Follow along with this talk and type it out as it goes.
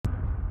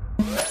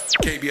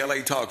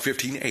KBLA Talk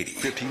 1580.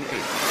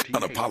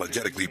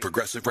 Unapologetically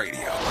progressive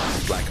radio.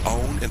 Black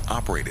owned and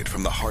operated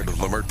from the heart of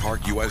Leimert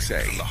Park,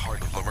 USA.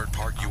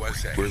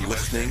 We're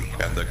listening,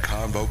 and the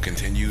convo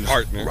continues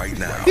right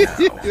now.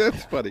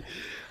 That's funny.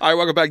 All right,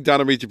 welcome back.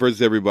 Amiche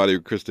versus everybody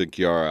with Crysta and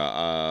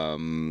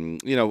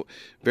Kiara.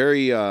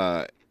 Very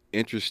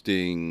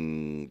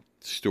interesting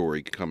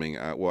story coming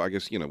out. Well, I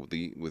guess, with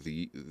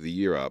the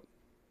year up,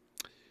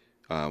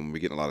 we're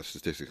getting a lot of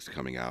statistics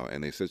coming out,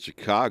 and they said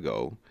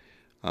Chicago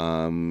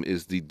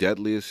is the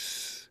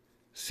deadliest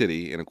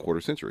city in a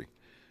quarter century.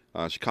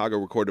 Chicago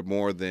recorded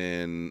more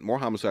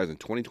homicides in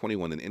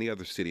 2021 than any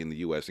other city in the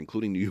U.S.,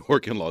 including New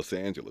York and Los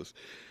Angeles.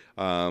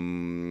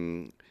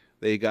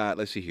 They got,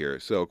 let's see here.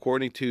 So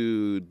according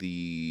to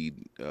the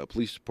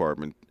police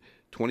department,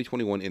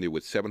 2021 ended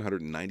with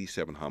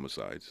 797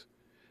 homicides.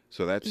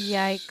 So that's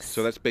yikes.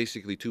 So that's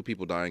basically 2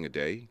 people dying a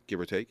day, give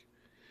or take.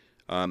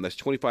 That's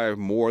 25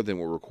 more than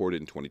were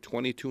recorded in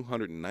 2020,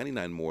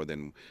 299 more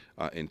than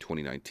in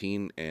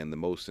 2019, and the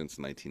most since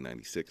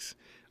 1996.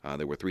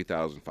 There were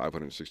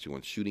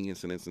 3,561 shooting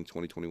incidents in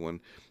 2021,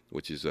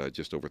 which is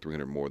just over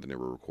 300 more than they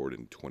were recorded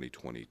in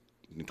 2020.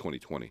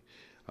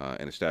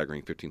 And a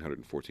staggering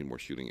 1,514 more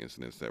shooting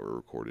incidents that were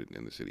recorded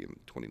in the city in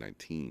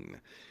 2019.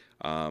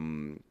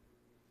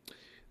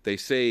 They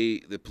say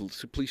the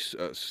police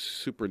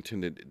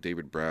superintendent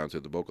David Brown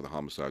said the bulk of the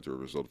homicides are a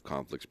result of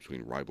conflicts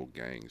between rival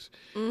gangs,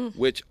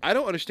 which I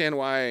don't understand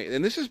why.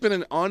 And this has been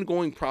an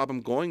ongoing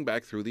problem going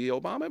back through the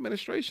Obama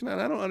administration, and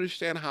I don't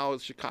understand how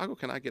Chicago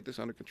cannot get this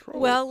under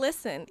control. Well,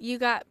 listen, you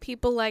got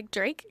people like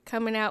Drake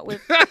coming out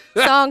with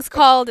songs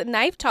called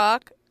Knife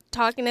Talk,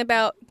 talking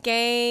about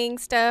gang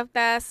stuff.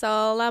 That's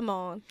all I'm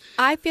on.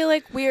 I feel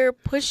like we're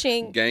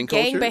pushing gang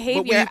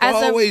behavior as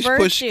a virtue. We've always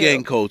pushed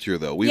gang culture,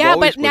 though.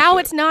 But now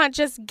it's not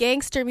just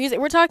gangster music.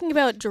 We're talking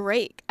about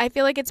Drake. I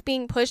feel like it's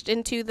being pushed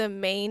into the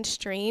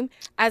mainstream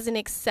as an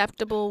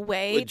acceptable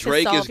way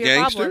to solve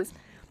your problems.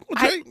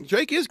 Well,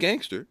 Drake is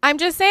gangster. I'm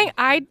just saying,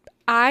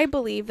 I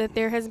believe that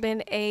there has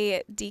been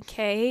a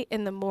decay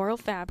in the moral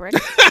fabric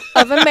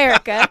of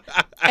America,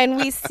 and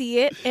we see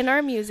it in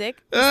our music,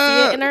 we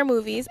see it in our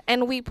movies,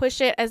 and we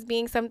push it as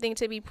being something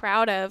to be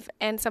proud of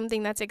and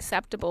something that's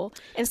acceptable,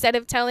 instead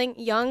of telling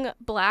young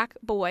black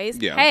boys,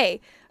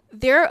 hey,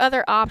 there are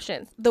other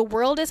options. The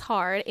world is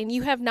hard, and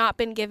you have not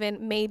been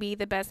given maybe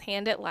the best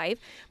hand at life,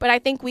 but I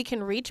think we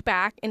can reach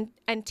back and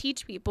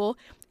teach people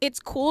it's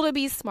cool to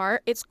be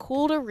smart. It's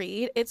cool to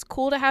read. It's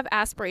cool to have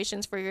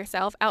aspirations for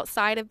yourself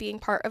outside of being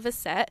part of a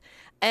set.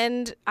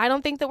 And I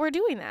don't think that we're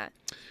doing that.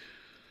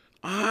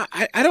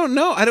 I don't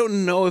know. I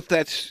don't know if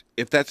that's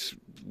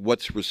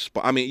what's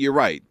I mean, you're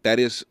right. That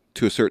is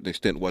to a certain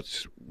extent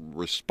what's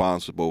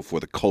responsible for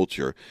the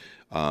culture,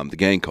 the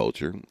gang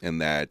culture, and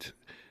that.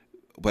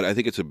 But I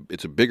think it's a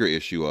bigger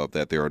issue of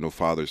that there are no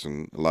fathers,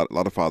 and a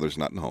lot of fathers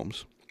not in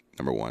homes.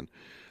 Number one.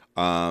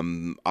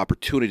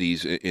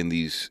 Opportunities in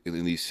these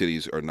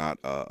cities are not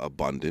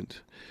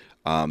abundant.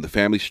 The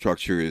family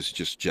structure is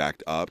just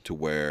jacked up to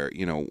where,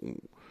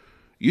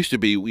 used to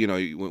be,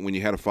 when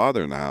you had a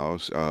father in the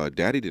house,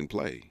 daddy didn't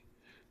play.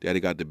 Daddy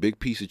got the big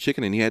piece of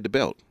chicken and he had the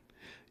belt,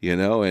 you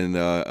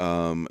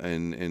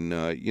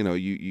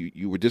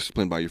were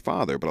disciplined by your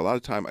father. But a lot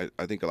of time,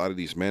 I think a lot of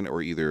these men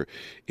are either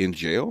in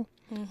jail,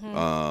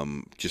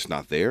 just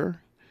not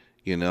there.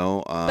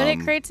 But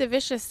it creates a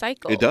vicious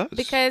cycle. It does.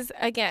 Because,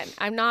 again,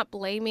 I'm not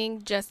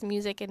blaming just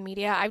music and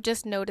media. I've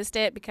just noticed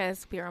it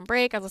because we were on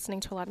break. I was listening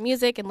to a lot of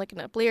music and looking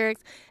up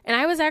lyrics. And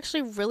I was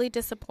actually really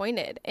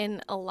disappointed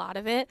in a lot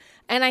of it.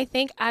 And I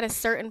think at a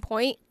certain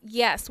point,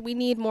 yes, we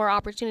need more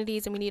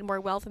opportunities and we need more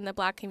wealth in the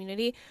black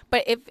community.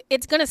 But if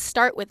it's going to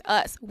start with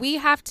us, we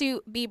have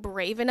to be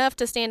brave enough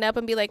to stand up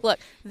and be like, look,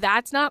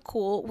 that's not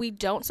cool. We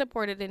don't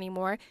support it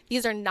anymore.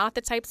 These are not the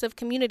types of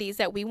communities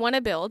that we want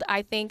to build.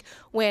 I think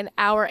when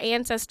our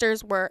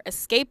ancestors were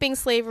escaping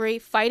slavery,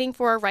 fighting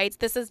for our rights,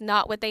 this is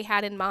not what they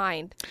had in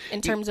mind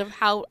in terms of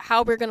how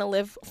we're going to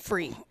live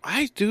free.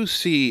 I do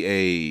see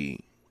a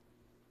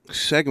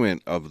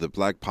segment of the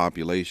black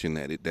population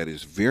that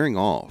is veering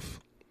off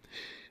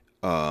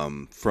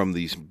from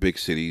these big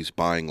cities,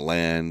 buying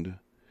land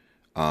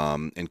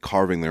and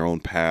carving their own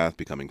path,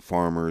 becoming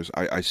farmers.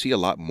 I see a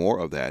lot more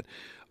of that.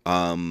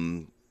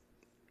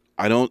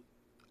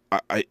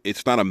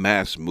 It's not a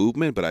mass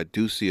movement, but I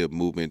do see a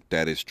movement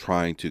that is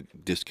trying to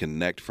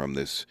disconnect from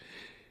this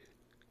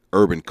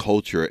urban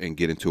culture and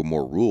get into a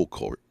more rural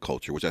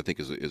culture, which I think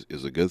is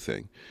a good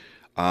thing.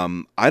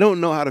 I don't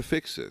know how to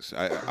fix this.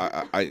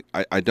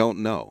 I don't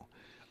know.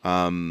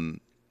 I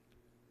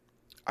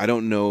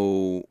don't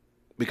know,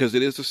 because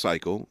it is a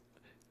cycle.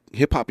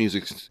 Hip hop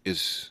music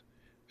is,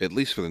 at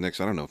least for the next,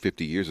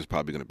 50 years, is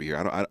probably going to be here.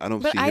 I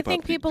don't but see I hip hop.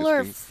 think people are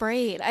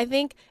afraid. I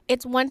think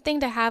it's one thing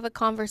to have a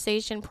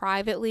conversation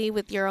privately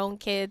with your own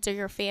kids or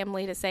your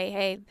family to say,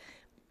 hey,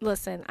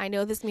 listen, I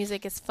know this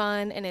music is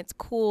fun and it's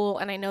cool,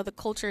 and I know the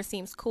culture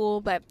seems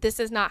cool, but this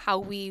is not how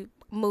we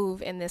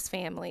move in this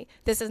family.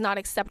 This is not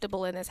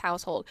acceptable in this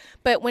household.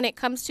 But when it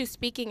comes to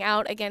speaking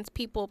out against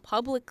people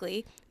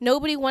publicly,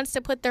 nobody wants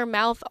to put their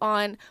mouth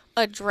on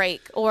a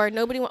Drake or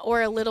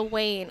or a Lil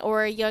Wayne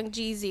or a Young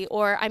Jeezy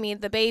or, I mean,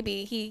 the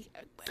baby.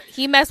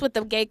 He messed with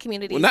the gay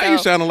community. Well, now you're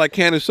sounding like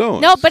Candace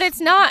Owens. No, but it's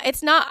not.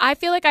 It's not. I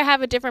feel like I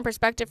have a different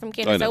perspective from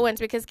Candace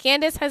Owens because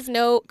Candace has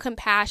no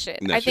compassion.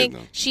 No, I think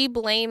she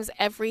blames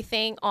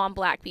everything on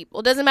black people.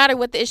 It doesn't matter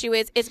what the issue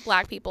is. It's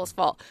black people's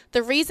fault.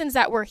 The reasons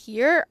that we're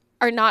here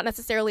are not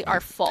necessarily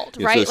our fault,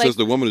 right? So, like,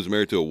 the woman who's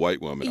married to a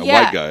white woman, a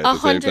yeah, white guy at the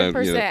same time.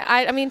 100%.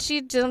 I mean,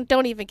 she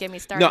don't even get me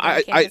started. No,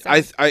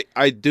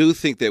 I do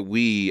think that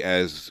we,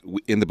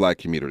 in the black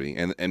community,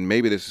 and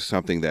maybe this is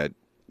something that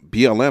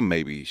BLM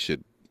maybe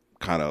should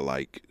kind of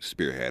like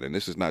spearhead, and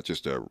this is not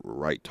just a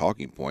right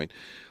talking point,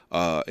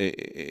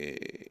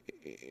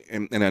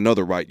 and I know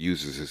the right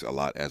uses this a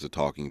lot as a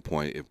talking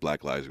point. If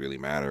Black lives really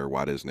matter,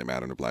 why doesn't it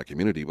matter in the black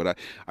community? But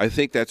I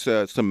think that's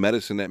some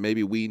medicine that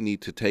maybe we need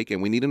to take,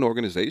 and we need an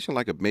organization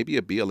like maybe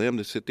a BLM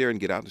to sit there and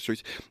get out in the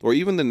streets, or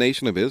even the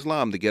Nation of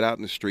Islam to get out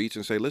in the streets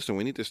and say, listen,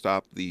 we need to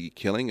stop the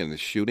killing and the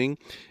shooting,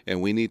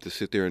 and we need to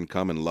sit there and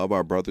come and love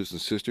our brothers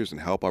and sisters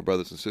and help our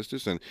brothers and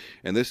sisters. And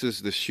this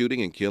is the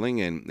shooting and killing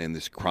and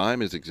this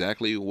crime is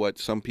exactly what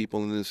some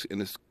people in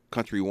this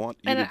country want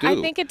you to do.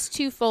 I think it's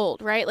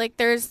twofold, right? Like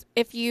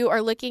if you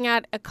are looking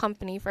at a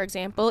company, for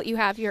example, you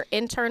have your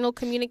internal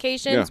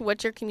communications,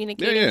 what you're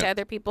communicating to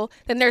other people.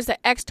 Then there's the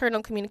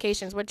external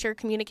communications, what you're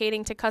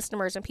communicating to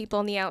customers and people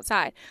on the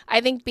outside.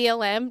 I think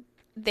BLM,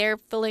 they're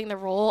filling the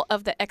role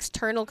of the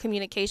external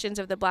communications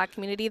of the black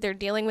community. They're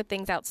dealing with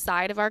things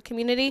outside of our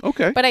community.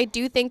 Okay. But I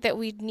do think that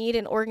we need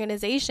an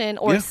organization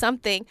or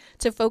something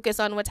to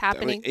focus on what's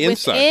happening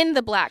within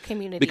the black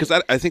community. Because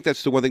I think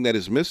that's the one thing that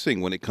is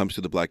missing when it comes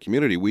to the black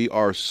community. We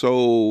are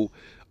so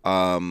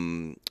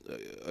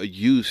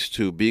used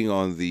to being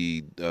on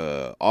the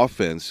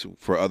offense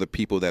for other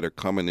people that are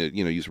coming to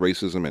use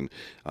racism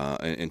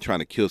and trying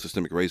to kill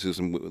systemic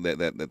racism,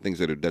 that things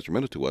that are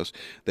detrimental to us,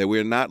 that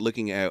we're not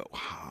looking at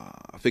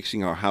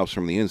fixing our house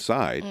from the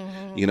inside.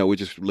 Mm-hmm. We're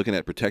just looking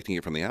at protecting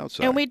it from the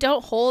outside. And we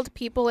don't hold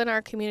people in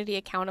our community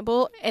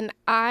accountable. And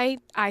I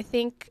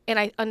think, and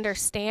I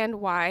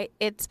understand why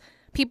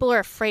people are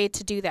afraid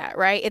to do that,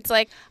 right? It's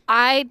like,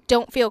 I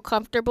don't feel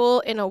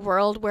comfortable in a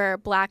world where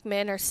black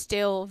men are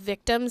still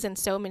victims in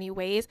so many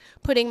ways,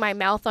 putting my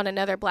mouth on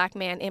another black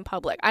man in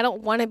public. I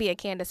don't want to be a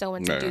Candace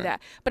Owens to do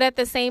that. But at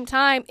the same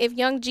time, if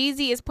Young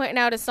Jeezy is putting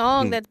out a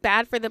song that's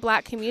bad for the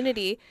black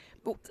community,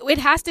 it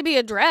has to be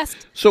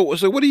addressed. So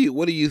what do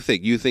you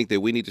think? You think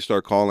that we need to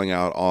start calling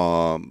out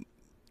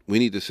we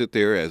need to sit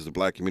there as the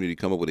black community,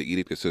 come up with an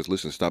edict that says,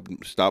 listen,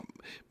 stop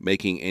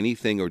making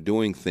anything or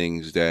doing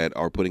things that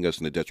are putting us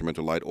in a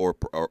detrimental light or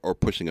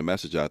pushing a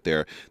message out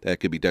there that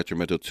could be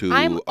detrimental to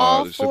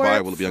the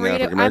survival of young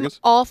African Americans? I'm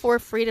all for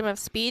freedom of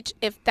speech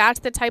if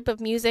that's the type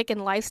of music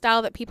and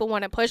lifestyle that people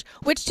want to push,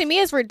 which to me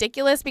is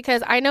ridiculous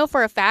because I know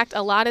for a fact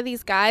a lot of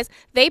these guys,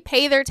 they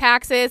pay their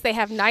taxes, they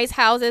have nice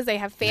houses, they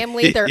have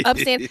family, they're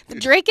upstanding.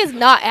 Drake is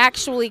not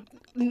actually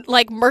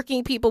like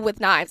murking people with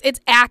knives.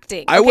 It's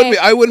acting. Okay?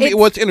 I wouldn't be.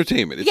 What's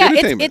entertainment? It's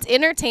entertainment. It's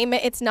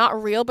entertainment. It's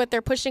not real, but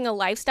they're pushing a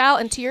lifestyle.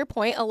 And to your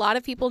point, a lot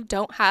of people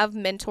don't have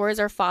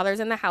mentors or fathers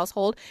in the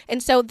household,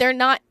 and so they're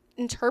not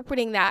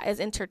interpreting that as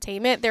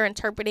entertainment. They're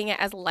interpreting it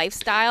as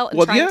lifestyle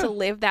and trying to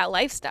live that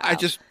lifestyle. I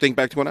just think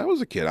back to when I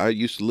was a kid. I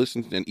used to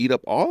listen and eat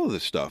up all of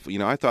this stuff.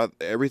 I thought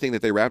everything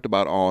that they rapped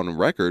about on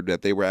record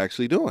that they were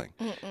actually doing.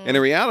 And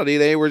in reality,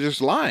 they were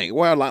just lying.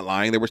 Well, not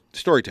lying. They were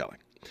storytelling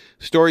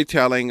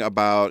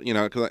about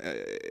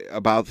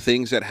about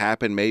things that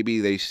happen, maybe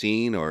they've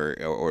seen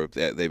or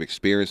that they've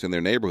experienced in their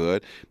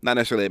neighborhood. Not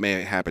necessarily it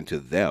may happen to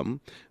them,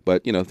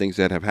 but things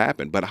that have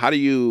happened. But how do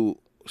you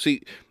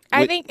see?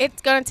 I think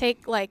it's going to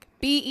take like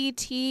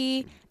BET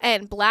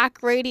and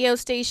black radio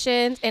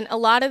stations and a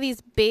lot of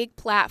these big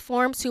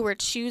platforms who are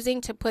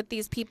choosing to put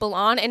these people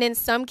on and in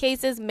some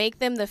cases make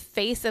them the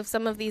face of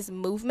some of these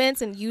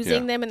movements and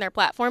using them in their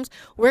platforms.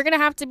 We're going to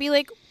have to be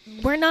like,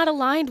 we're not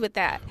aligned with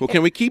that. Well,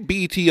 can we keep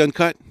BET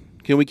uncut?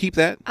 Can we keep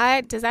that?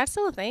 Does that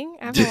still a thing?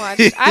 I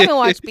haven't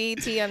watched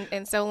BET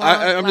in so long.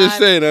 I'm just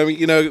saying. I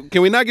mean,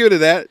 can we not get rid of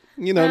that?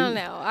 I don't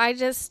know.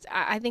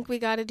 I think we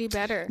got to do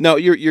better. No,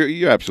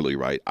 you're absolutely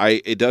right.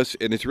 It does,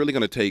 and it's really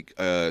going to take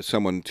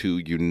someone to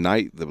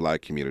unite the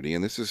black community.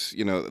 And this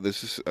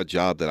is a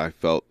job that I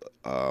felt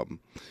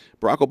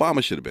Barack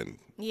Obama should have been.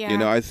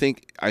 Yeah. I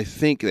think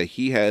that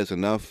he has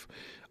enough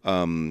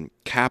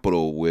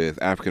capital with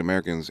African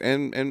Americans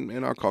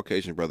and our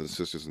Caucasian brothers and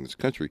sisters in this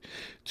country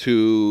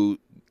to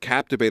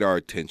captivate our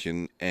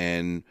attention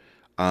and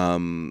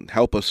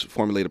help us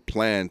formulate a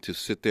plan to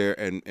sit there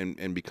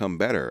and become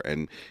better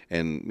and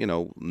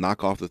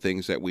knock off the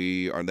things that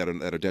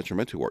are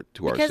detrimental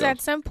to ourselves. Because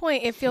at some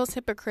point it feels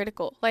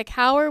hypocritical. Like,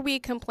 how are we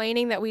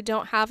complaining that we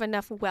don't have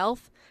enough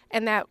wealth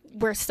and that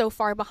we're so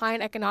far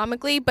behind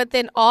economically? But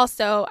then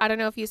also, I don't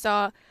know if you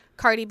saw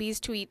Cardi B's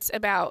tweets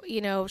about,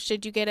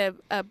 should you get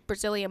a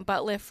Brazilian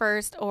butt lift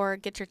first or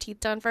get your teeth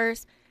done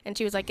first? And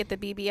she was like, get the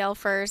BBL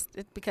first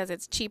because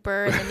it's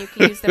cheaper, and then you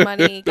can use the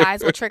money.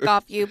 Guys will trick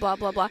off you, blah,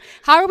 blah, blah.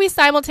 How are we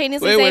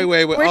simultaneously saying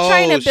we're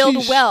trying to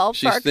build wealth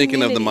for our She's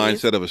thinking of the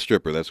communities? mindset of a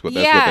stripper. That's what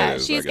that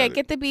is. She's going to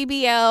get the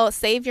BBL,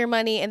 save your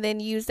money, and then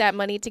use that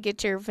money to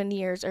get your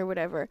veneers or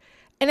whatever.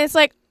 And it's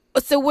like,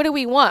 so what do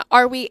we want?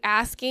 Are we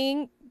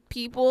asking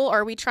people,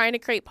 are we trying to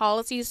create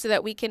policies so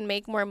that we can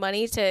make more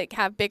money to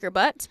have bigger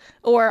butts?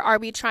 Or are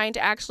we trying to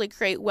actually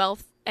create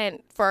wealth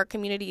and for our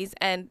communities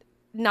and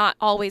not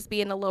always be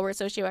in a lower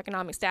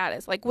socioeconomic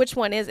status? Like, which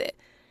one is it?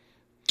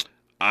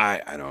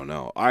 I don't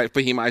know. All right,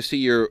 Fahim, I see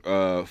your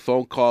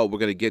phone call. We're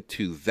going to get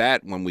to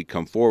that when we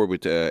come forward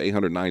with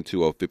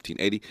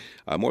 800-920-1580.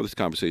 More of this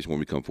conversation when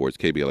we come forward. It's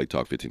KBLA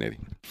Talk 1580.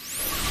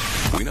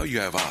 We know you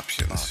have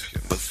options,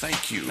 but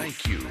thank you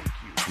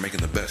for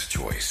making the best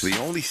choice. The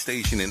only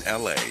station in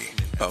LA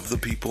of the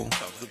people,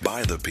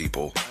 by the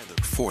people,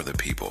 for the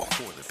people.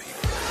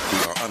 We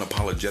are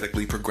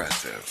unapologetically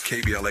progressive.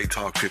 KBLA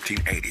Talk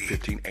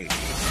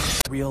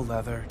 1580. Real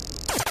leather.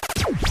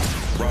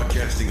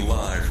 Broadcasting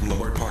live from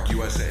Leimert Park,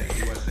 USA.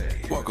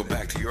 Welcome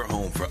back to your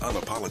home for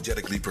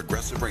unapologetically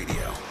progressive radio.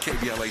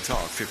 KBLA Talk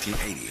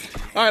 1580.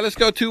 All right, let's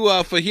go to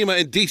Fahima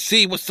in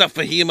D.C. What's up,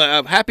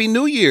 Fahima? Happy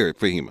New Year,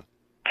 Fahima.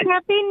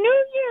 Happy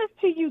New Year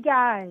to you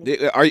guys.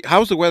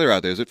 How's the weather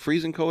out there? Is it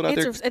freezing cold out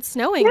there? It's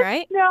snowing,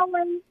 right?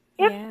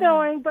 It's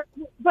snowing,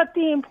 but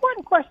the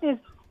important question is,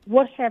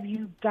 what have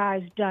you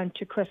guys done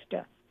to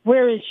Crysta?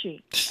 Where is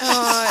she?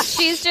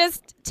 She's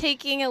just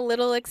taking a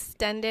little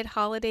extended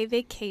holiday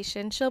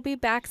vacation. She'll be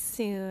back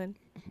soon.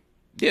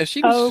 Yeah,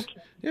 she was. Okay.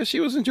 Yeah,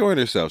 she was enjoying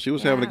herself. She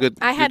was having a good.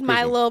 I had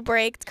my little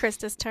break. It's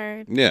Krista's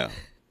turn. Yeah.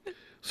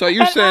 So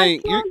you're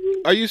saying?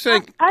 Are you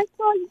saying? I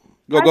saw you.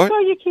 Go ahead. I saw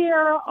you,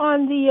 Kiara,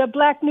 on the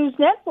Black News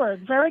Network.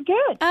 Very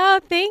good.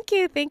 Oh, thank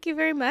you. Thank you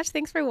very much.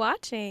 Thanks for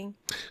watching.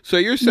 So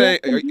you're saying,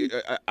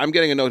 I'm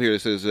getting a note here that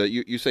says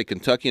you say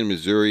Kentucky and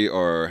Missouri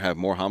have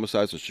more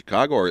homicides than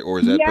Chicago, or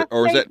is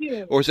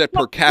that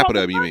per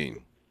capita? You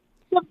mean?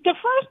 The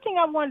first thing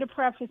I wanted to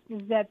preface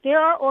is that there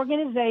are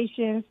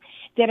organizations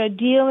that are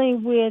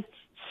dealing with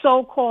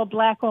so-called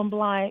black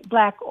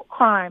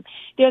crime.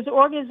 There's an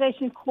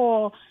organization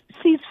called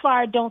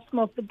Ceasefire Don't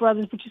Smoke the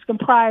Brothers, which is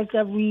comprised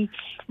of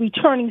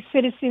returning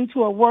citizens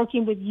who are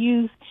working with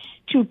youth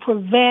to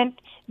prevent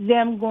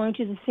them going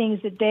to the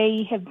things that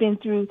they have been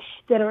through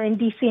that are in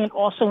D.C. and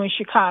also in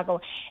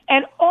Chicago.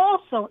 And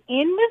also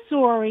in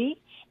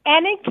Missouri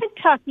and in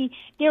Kentucky,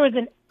 there is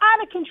an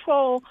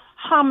out-of-control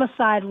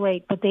homicide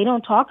rate, but they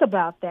don't talk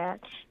about that.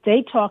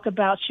 They talk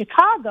about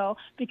Chicago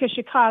because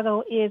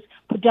Chicago is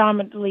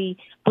predominantly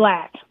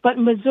black. But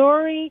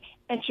Missouri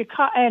and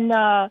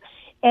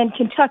and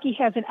Kentucky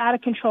has an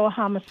out-of-control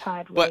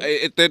homicide rate.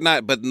 But they're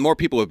not. But more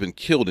people have been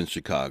killed in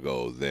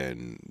Chicago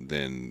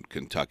than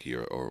Kentucky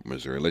or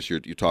Missouri, unless you're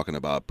talking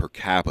about per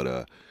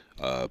capita.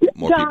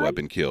 More people have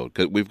been killed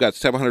because we've got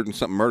 700 and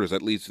something murders.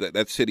 That leads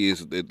that city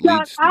is.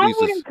 I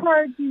would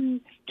encourage you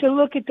to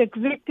look at the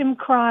victim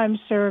crime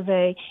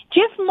survey.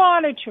 Just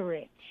monitor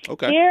it.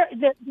 Okay.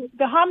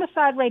 The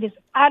homicide rate is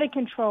out of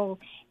control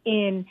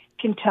in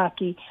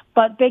Kentucky,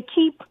 but they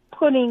keep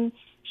putting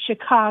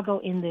Chicago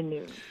in the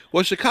news.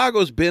 Well,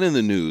 Chicago's been in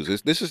the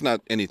news. This is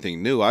not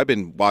anything new. I've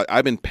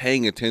been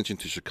paying attention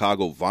to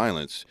Chicago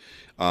violence.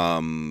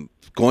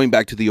 Going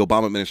back to the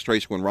Obama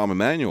administration when Rahm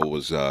Emanuel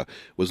was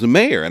the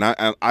mayor, and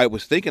I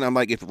was thinking, I'm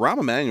like, if Rahm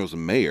Emanuel's a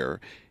mayor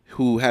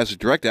who has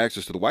direct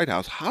access to the White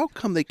House, how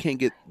come they can't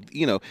get,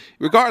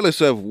 regardless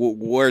of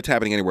where it's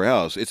happening anywhere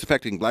else, it's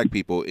affecting black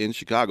people in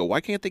Chicago.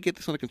 Why can't they get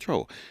this under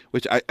control?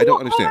 Which I don't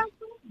understand.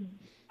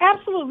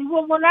 Absolutely.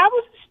 Well, when I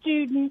was a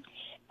student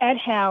at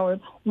Howard,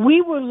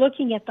 we were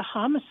looking at the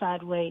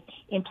homicide rate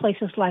in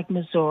places like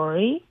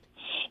Missouri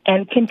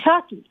and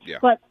Kentucky. Yeah.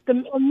 But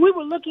we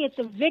were looking at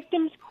the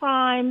victims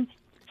crime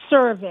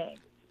survey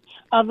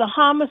of the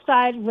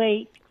homicide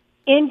rate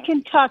in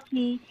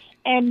Kentucky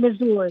and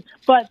Missouri.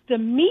 But the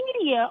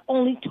media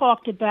only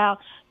talked about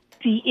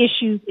the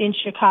issues in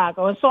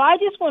Chicago. And so I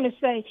just want to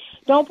say,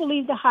 don't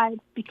believe the hype,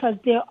 because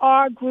there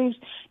are groups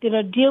that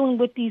are dealing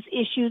with these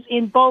issues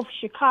in both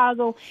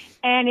Chicago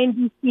and in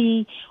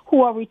D.C.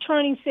 who are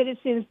returning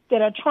citizens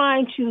that are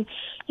trying to,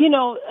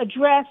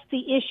 address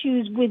the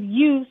issues with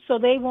youth so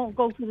they won't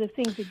go through the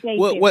things that they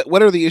did.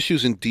 What are the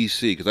issues in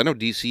D.C.? Because I know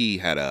D.C.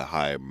 had a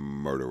high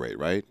murder rate,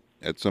 right?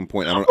 At some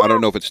point. I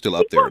don't know if it's still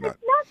up there or not.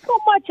 It's not so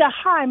much a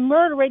high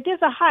murder rate.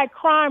 There's a high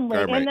crime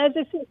rate. And as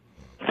I said,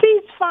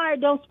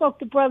 Ceasefire Don't Smoke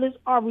the Brothers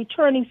are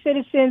returning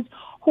citizens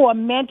who are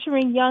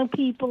mentoring young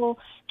people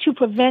to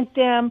prevent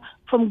them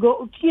from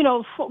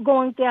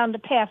going down the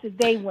path that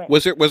they went.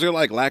 Was there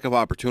like lack of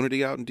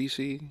opportunity out in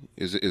D.C.?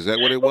 Is that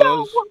what it was?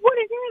 No, what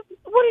it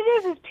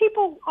is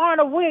people aren't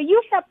aware.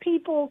 You have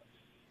people,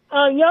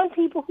 young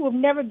people who have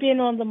never been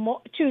on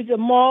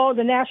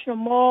the National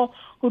Mall,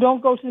 who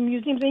don't go to the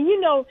museums.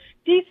 And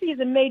D.C. is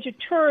a major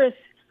tourist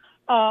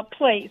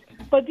place,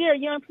 but there are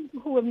young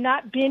people who have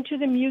not been to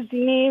the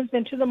museums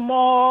and to the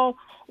mall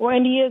or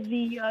any of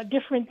the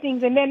different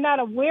things, and they're not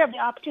aware of the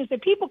opportunities.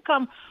 That people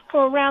come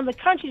from around the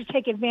country to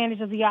take advantage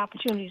of the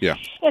opportunities. Yeah.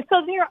 And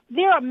so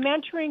there are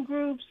mentoring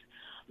groups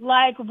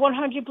like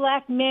 100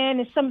 Black Men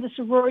and some of the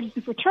sororities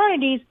and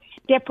fraternities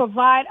that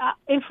provide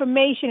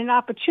information and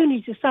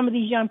opportunities to some of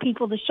these young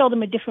people to show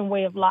them a different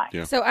way of life.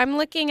 Yeah. So I'm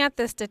looking at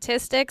the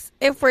statistics.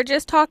 If we're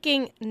just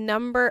talking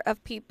number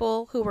of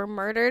people who were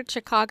murdered,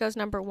 Chicago's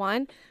number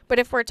one. But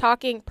if we're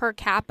talking per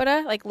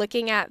capita, like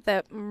looking at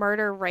the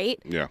murder rate,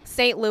 Yeah.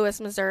 St. Louis,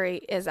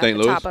 Missouri is at St.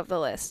 the Louis? top of the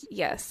list.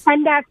 Yes.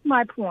 And that's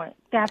my point.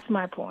 That's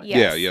my point.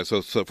 Yes. Yeah.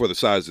 So for the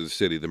size of the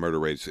city, the murder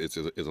rate is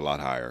a lot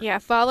higher. Yeah,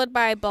 followed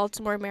by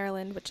Baltimore,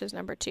 Maryland, which is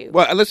number 2.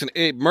 Well, listen,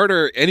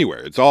 murder anywhere,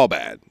 it's all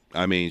bad.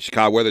 I mean,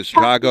 Chicago, whether it's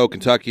Chicago,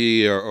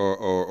 Kentucky,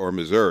 or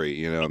Missouri,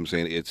 you know what I'm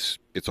saying? It's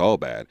all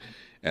bad.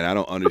 And I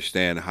don't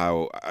understand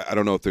how, I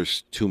don't know if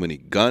there's too many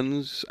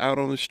guns out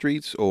on the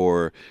streets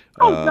or...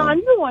 Don,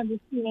 you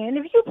understand.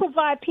 If you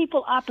provide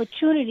people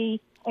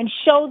opportunity and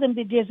show them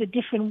that there's a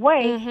different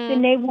way,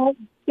 then they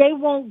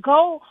won't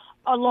go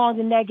along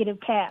the negative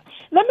path.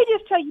 Let me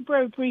just tell you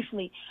very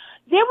briefly.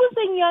 There was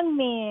a young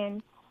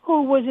man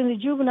who was in the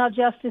juvenile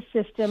justice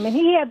system, and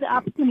he had the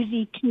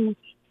opportunity to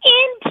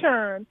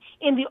intern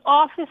in the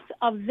office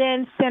of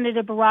then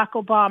Senator Barack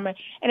Obama.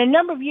 And a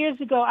number of years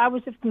ago, I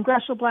was at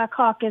Congressional Black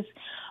Caucus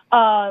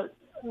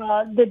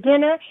the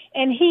dinner,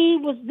 and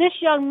this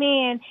young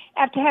man,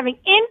 after having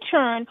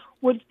interned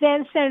with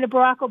then Senator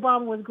Barack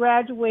Obama, was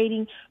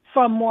graduating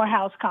from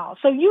Morehouse College.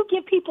 So you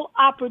give people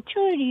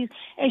opportunities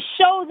and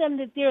show them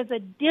that there's a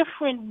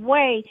different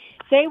way.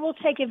 They will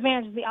take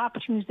advantage of the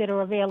opportunities that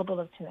are available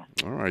to them.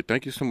 All right.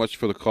 Thank you so much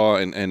for the call,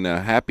 and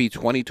happy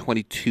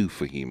 2022,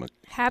 Fahima.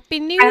 Happy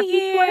New Happy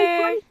Year.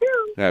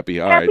 2022. Happy,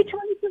 all Happy right.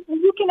 2022.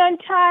 And you can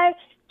untie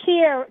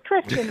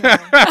Crysta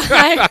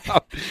now.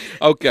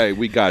 Okay,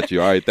 we got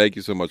you. All right, thank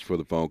you so much for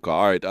the phone call.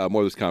 All right,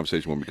 more of this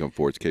conversation when we come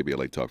forward. It's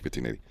KBLA Talk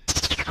 1580.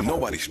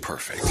 Nobody's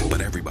perfect,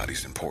 but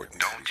everybody's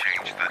important. Don't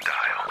change the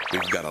dial.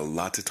 We've got a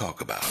lot to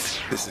talk about.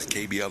 This is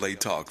KBLA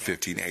Talk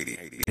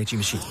 1580.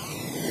 Amiche.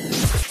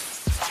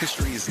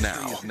 History is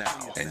now,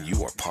 and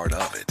you are part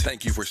of it.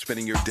 Thank you for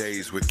spending your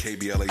days with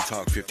KBLA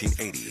Talk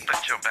 1580.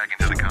 Let's jump back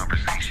into the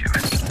conversation.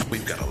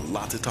 We've got a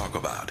lot to talk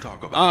about.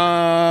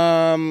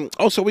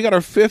 So we got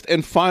our fifth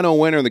and final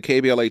winner in the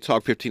KBLA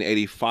Talk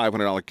 1580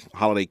 $500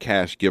 holiday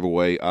cash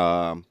giveaway.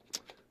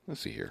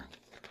 Let's see here.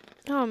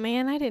 Oh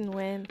man, I didn't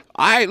win.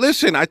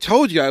 Listen, I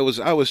told you I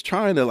was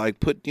trying to like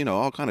put,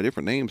 all kind of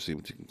different names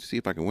to see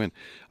if I can win.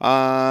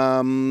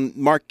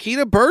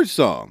 Marquita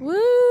Birdsong. Woo!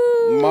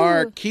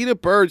 Marquita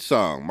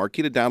Birdsong.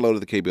 Marquita downloaded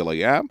the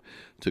KBLA app,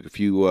 took a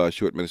few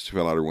short minutes to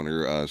fill out her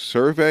winner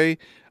survey,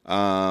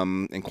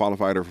 and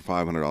qualified her for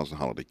 $500 in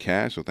holiday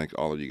cash. So thanks to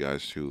all of you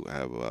guys who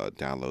have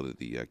downloaded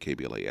the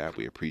KBLA app.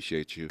 We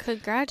appreciate you.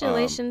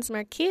 Congratulations,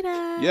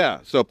 Marquita. Yeah.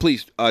 So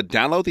please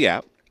download the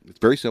app. It's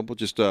very simple.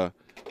 Just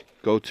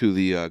go to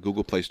the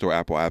Google Play Store,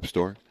 Apple App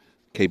Store,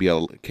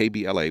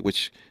 KBLA,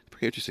 which is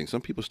pretty interesting.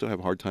 Some people still have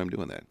a hard time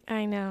doing that.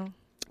 I know.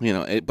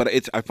 But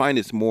I find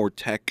it's more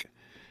tech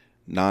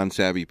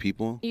non-savvy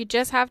people. You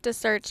just have to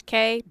search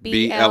KBLA.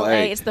 BLA.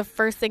 It's the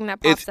first thing that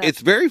pops up. It's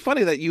very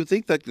funny that you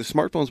think that the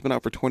smartphone's been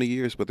out for 20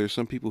 years, but there's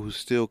some people who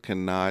still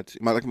cannot.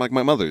 Like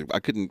my mother, I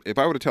couldn't. If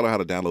I were to tell her how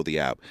to download the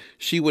app,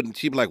 she'd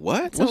be like,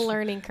 "What?" It's a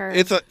learning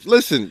curve.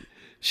 Listen.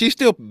 She's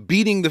still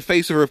beating the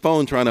face of her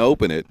phone trying to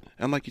open it.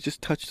 I'm like, you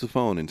just touch the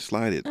phone and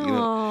slide it.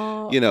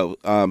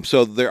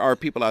 So there are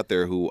people out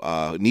there who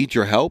need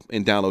your help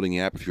in downloading the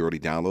app if you already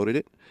downloaded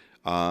it.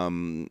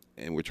 And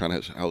we're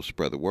trying to help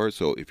spread the word.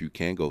 So if you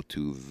can go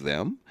to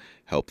them,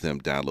 help them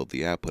download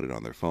the app, put it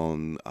on their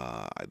phone.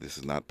 This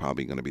is not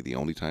probably going to be the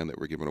only time that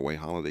we're giving away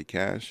holiday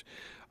cash.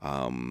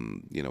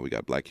 We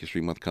got Black History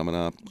Month coming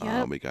up.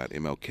 Yep. We got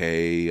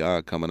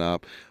MLK coming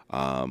up.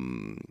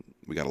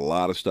 We got a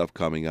lot of stuff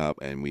coming up,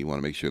 and we want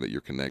to make sure that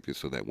you're connected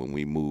so that when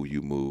we move,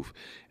 you move,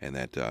 and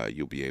that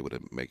you'll be able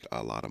to make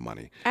a lot of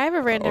money. I have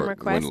a random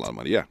request. Win a lot of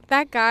money, yeah.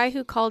 That guy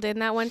who called in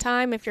that one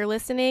time, if you're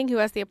listening, who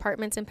has the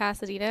apartments in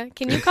Pasadena,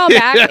 can you call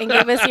back and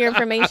give us your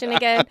information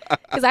again?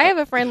 Because I have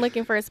a friend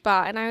looking for a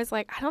spot, and I was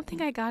like, I don't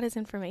think I got his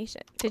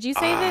information. Did you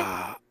save it?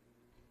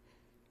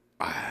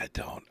 I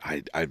don't.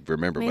 I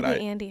remember, Maybe but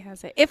Andy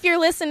has it. If you're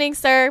listening,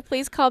 sir,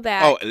 please call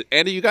back. Oh,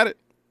 Andy, you got it?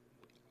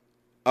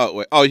 Oh,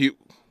 wait. Oh, you...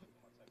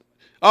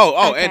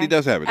 Oh, Okay. Andy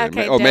does have it.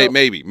 Okay, Oh, dope.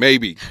 maybe.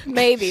 Maybe.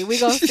 We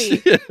gonna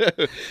see.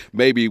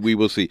 Maybe we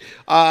will see.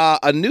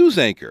 A news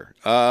anchor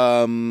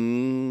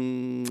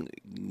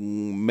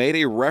made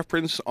a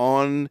reference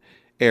on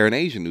air. An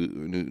Asian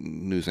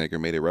news anchor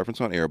made a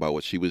reference on air about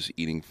what she was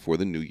eating for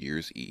the New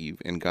Year's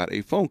Eve and got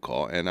a phone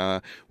call.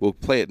 And we'll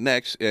play it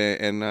next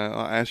and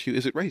I'll ask you,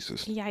 is it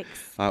racist?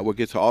 Yikes. We'll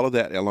get to all of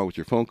that along with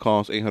your phone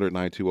calls,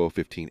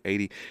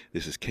 800-920-1580.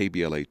 This is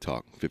KBLA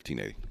Talk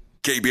 1580.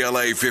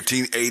 KBLA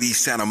 1580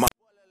 Santa Monica.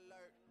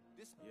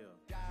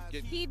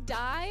 He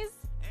dies?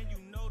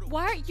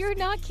 Why? You're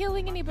not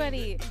killing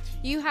anybody.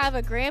 You have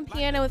a grand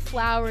piano with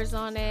flowers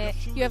on it.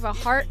 You have a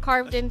heart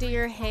carved into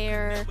your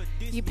hair.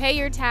 You pay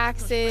your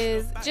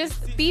taxes.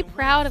 Just be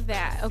proud of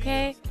that,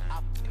 okay?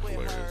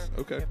 Hilarious.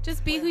 Okay.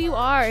 Just be who you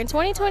are. In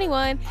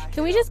 2021,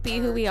 can we just be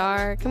who we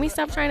are? Can we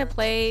stop trying to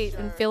play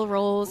and fill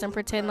roles and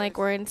pretend like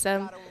we're in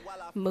some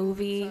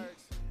movie?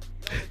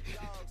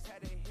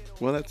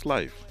 Well, that's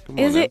life. Come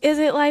on. Is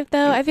it life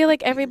though? I feel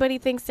like everybody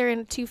thinks they're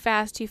in Too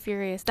Fast, Too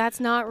Furious. That's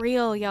not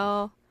real,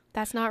 y'all.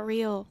 That's not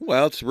real.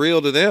 Well, it's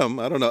real to them.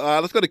 I don't know.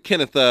 Let's go to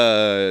Kenneth.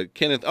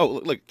 Kenneth.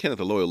 Oh, look,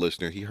 Kenneth, a loyal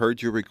listener. He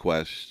heard your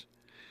request,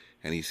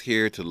 and he's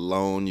here to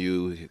loan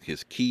you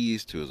his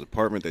keys to his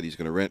apartment that he's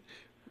going to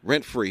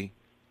rent free.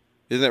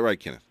 Isn't that right,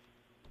 Kenneth?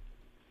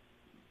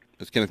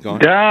 Is Kenneth gone?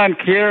 Don,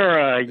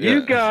 Kiara, Yeah.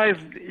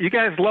 you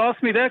guys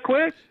lost me that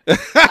quick?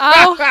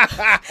 Oh,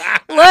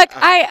 look,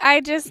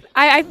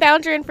 I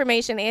found your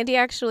information. Andy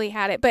actually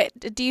had it, but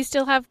do you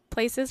still have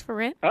places for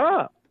rent?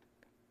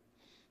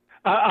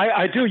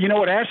 I do. You know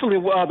what? Actually,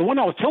 the one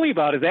I was telling you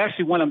about is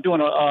actually one I'm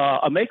doing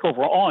a makeover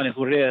on, is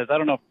what it is. I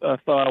don't know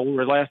if we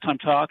were last time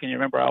talking. You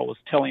remember I was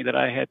telling you that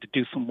I had to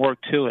do some work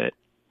to it.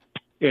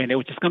 And it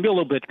was just going to be a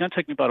little bit. It's going to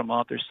take me about a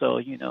month or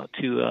so,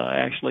 to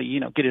actually,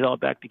 get it all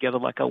back together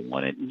like I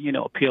wanted,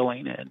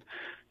 appealing and,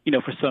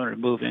 for someone to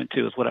move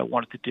into is what I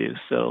wanted to do.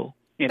 So,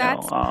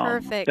 That's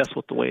perfect. That's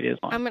what the way it is.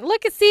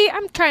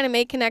 I'm trying to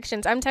make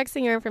connections. I'm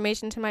texting your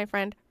information to my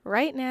friend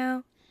right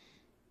now.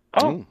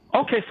 Oh,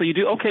 okay. So you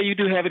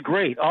do have it.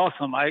 Great.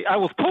 Awesome. I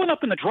was pulling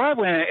up in the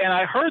driveway and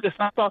I heard this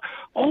and I thought,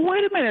 oh,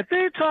 wait a minute.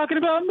 They're talking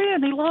about me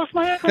and they lost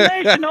my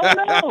information.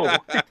 Oh,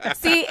 no.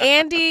 See,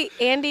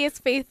 Andy is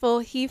faithful.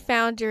 He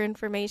found your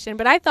information.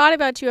 But I thought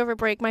about you over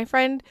break. My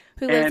friend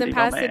who lives in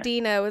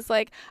Pasadena was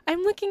like,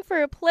 I'm looking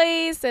for a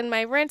place and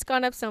my rent's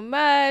gone up so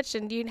much.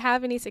 And do you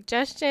have any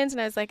suggestions? And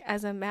I was like,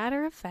 as a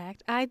matter of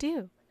fact, I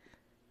do.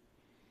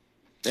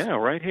 Yeah,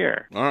 right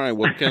here. All right.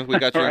 Well, Kenneth, we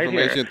got your Right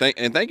information.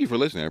 Thank you for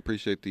listening. I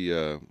appreciate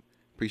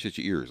appreciate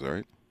your ears. All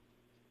right.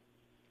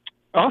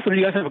 Awesome.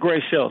 You guys have a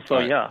great show. So,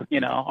 right.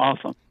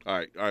 Awesome. All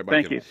right. Bye,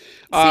 Thank you.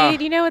 See,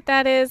 do you know what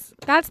that is?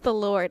 That's the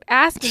Lord.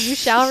 Ask and you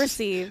shall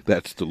receive.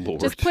 That's the Lord.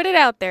 Just put it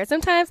out there.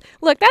 Sometimes,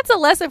 look, that's a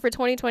lesson for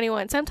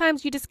 2021.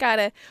 Sometimes you just got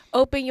to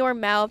open your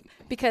mouth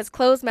because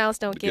closed mouths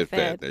don't get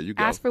fed. There you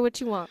go. Ask for what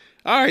you want.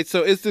 All right.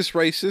 So is this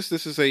racist?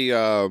 This is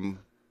a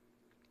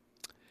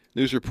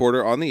news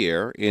reporter on the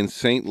air in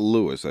St.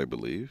 Louis, I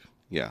believe.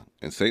 Yeah,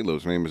 in St.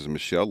 Louis. Her name is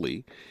Michelle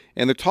Lee.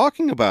 And they're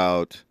talking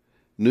about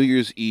New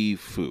Year's Eve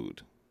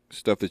food,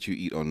 stuff that you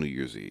eat on New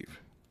Year's Eve.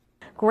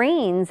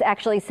 Grains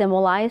actually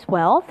symbolize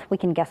wealth. We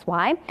can guess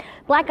why.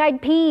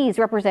 Black-eyed peas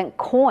represent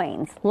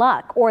coins,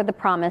 luck, or the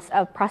promise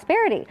of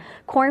prosperity.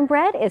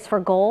 Cornbread is for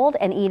gold,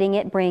 and eating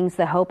it brings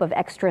the hope of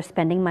extra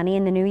spending money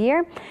in the new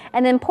year.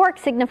 And then pork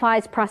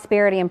signifies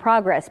prosperity and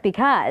progress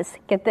because,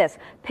 get this,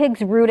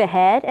 pigs root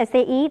ahead as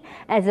they eat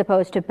as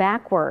opposed to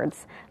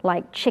backwards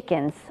like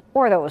chickens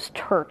or those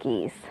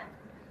turkeys.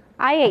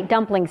 I ate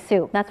dumpling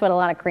soup. That's what a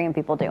lot of Korean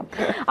people do.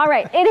 All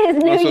right, it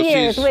is New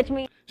Year's, which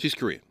means... She's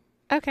Korean.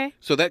 Okay.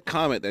 So that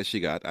comment that she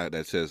got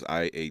that says,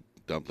 I ate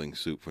dumpling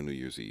soup for New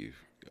Year's Eve,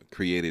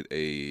 created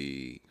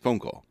a phone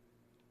call.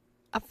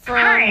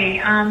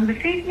 Hi.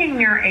 This evening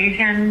your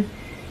Asian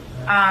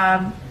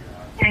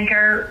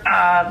anchor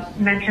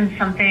mentioned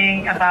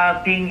something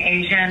about being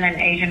Asian and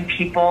Asian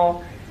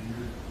people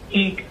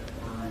eat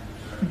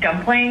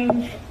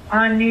dumplings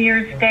on New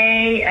Year's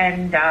Day.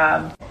 And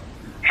kind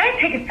of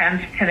take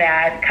offense to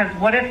that because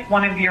what if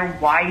one of your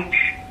white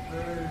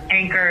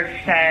anchors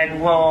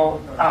said, well,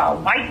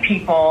 white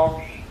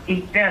people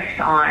eat this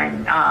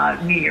on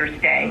New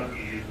Year's Day.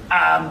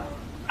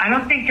 I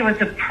don't think it was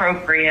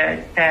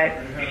appropriate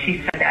that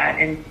she said that.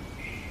 And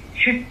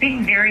she was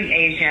being very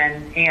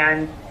Asian.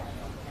 And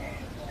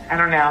I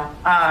don't know.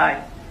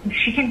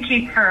 She can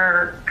keep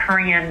her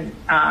Korean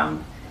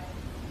to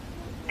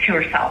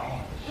herself.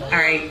 All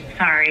right.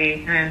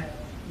 Sorry. It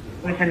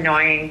was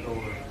annoying.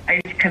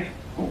 Because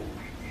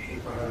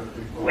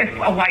if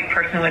a white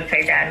person would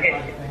say that,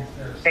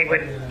 they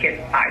would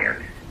get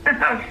fired.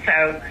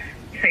 So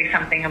say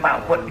something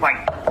about what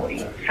white people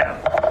eat. So,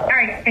 all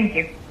right, thank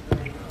you.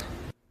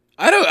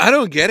 I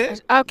don't get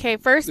it. Okay,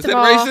 first Is of that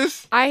all,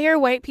 racist? I hear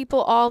white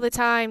people all the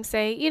time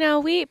say,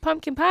 we eat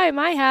pumpkin pie at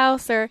my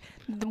house, or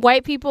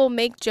white people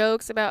make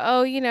jokes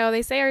about,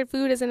 they say our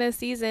food isn't as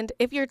seasoned.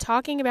 If you're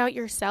talking about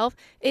yourself,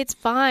 it's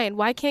fine.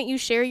 Why can't you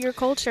share your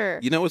culture?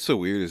 You know what's so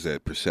weird is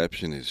that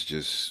perception is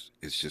just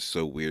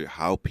so weird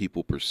how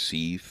people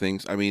perceive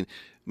things. I mean,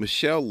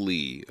 Michelle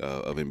Lee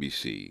of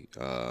NBC,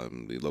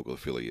 the local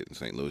affiliate in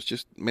St. Louis,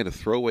 just made a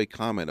throwaway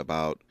comment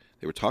about,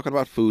 they were talking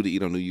about food to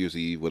eat on New Year's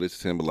Eve, what it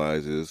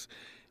symbolizes,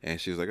 and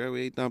she was like,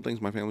 we ate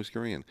dumplings, my family's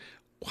Korean.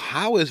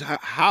 How is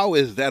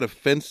that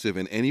offensive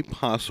in any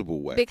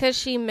possible way? Because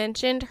she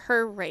mentioned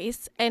her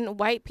race, and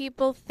white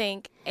people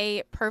think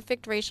a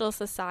perfect racial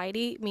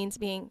society means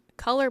being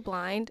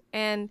colorblind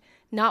and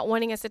not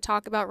wanting us to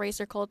talk about race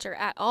or culture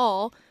at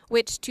all,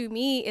 which to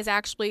me is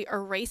actually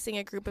erasing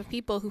a group of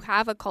people who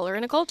have a color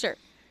and a culture.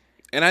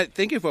 And I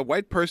think if a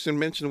white person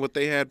mentioned what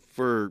they had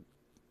for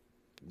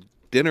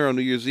dinner on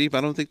New Year's Eve,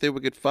 I don't think they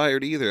would get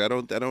fired either. I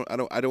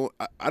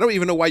don't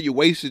even know why you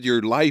wasted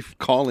your life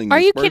calling. Are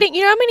you kidding?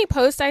 You know how many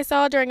posts I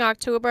saw during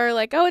October?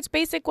 Like, oh, it's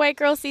basic white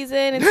girl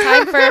season. It's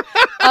time for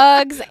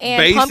Uggs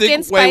and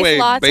pumpkin spice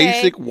latte.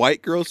 Basic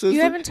white girl season?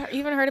 You haven't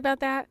heard about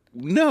that?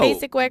 No.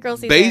 Basic white girl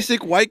season.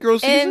 Basic white girl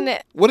season?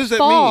 What does that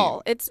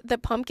mean? It's the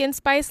pumpkin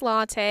spice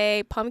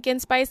latte, pumpkin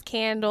spice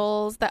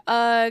candles, the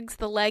Uggs,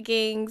 the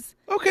leggings.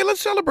 Okay,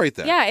 let's celebrate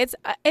that. Yeah,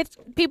 it's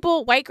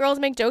people, white girls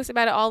make jokes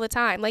about it all the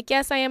time. Like,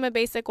 yes, I am a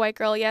basic white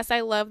girl. Yes,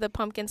 I love the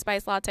pumpkin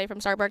spice latte from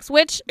Starbucks,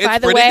 which, by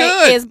the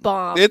way, is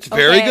bomb. It's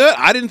very good.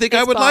 I didn't think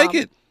I would bomb. like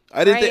it.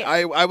 I didn't think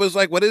I was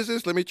like, what is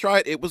this? Let me try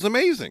it. It was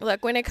amazing.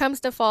 Look, when it comes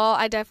to fall,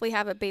 I definitely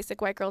have a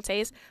basic white girl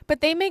taste, but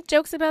they make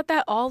jokes about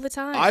that all the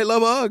time. I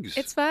love Uggs.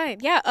 It's fine.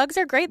 Yeah, Uggs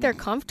are great. They're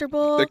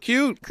comfortable. They're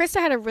cute. Crysta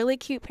had a really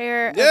cute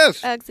pair of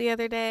Uggs the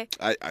other day.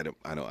 I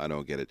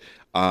don't get it.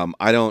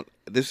 I don't.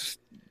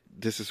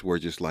 This is where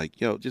just like,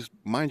 just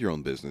mind your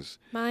own business.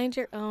 Mind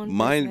your own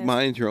business.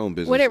 Mind your own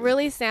business. What it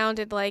really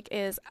sounded like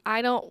is,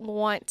 I don't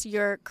want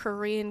your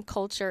Korean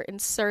culture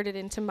inserted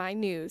into my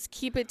news.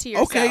 Keep it to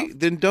yourself. Okay,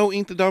 then don't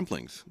eat the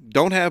dumplings.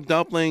 Don't have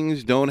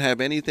dumplings. Don't have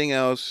anything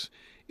else.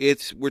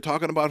 We're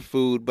talking about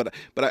food, but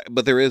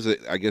there is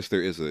I guess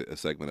there is a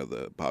segment of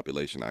the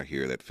population out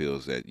here that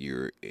feels that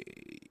you're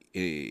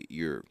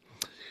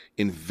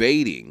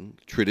invading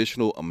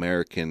traditional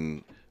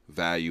American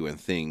value and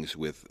things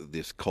with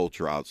this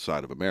culture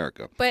outside of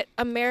America. But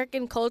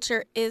American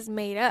culture is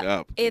made up.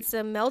 Yeah. It's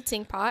a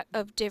melting pot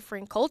of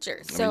different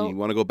cultures. So you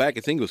want to go back,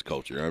 it's English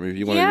culture. I mean, if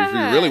you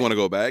really want to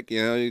go back,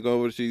 you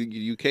go to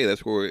the UK.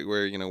 That's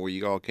where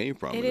you all came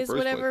from. It is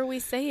whatever we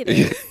say it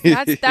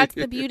is. That's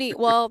the beauty.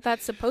 Well,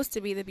 that's supposed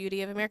to be the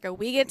beauty of America.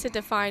 We get to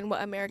define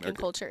what American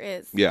culture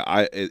is.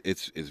 Yeah,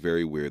 it's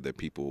very weird that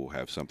people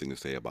have something to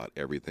say about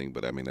everything,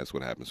 but I mean that's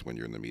what happens when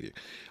you're in the media.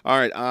 All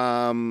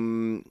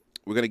right,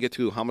 we're going to get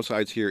to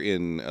homicides here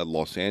in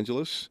Los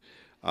Angeles.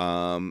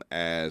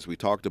 As we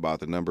talked about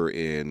the number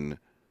in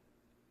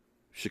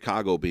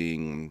Chicago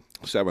being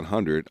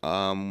 700,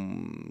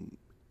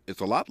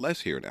 it's a lot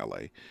less here in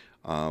L.A.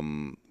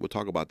 We'll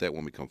talk about that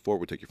when we come forward.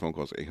 We'll take your phone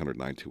calls at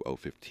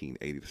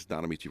 800-920-1580. This is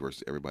Don Amiche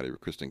versus everybody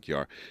with Crysta and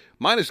Kiara.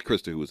 Minus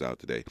Crysta, who was out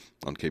today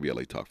on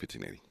KBLA Talk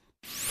 1580.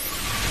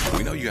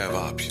 We know you have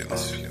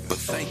options, but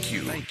thank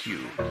you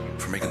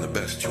for making the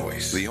best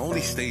choice. The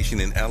only station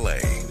in LA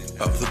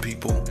of the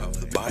people,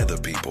 by the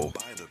people,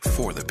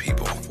 for the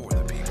people. We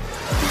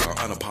are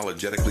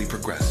unapologetically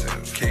progressive.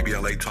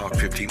 KBLA Talk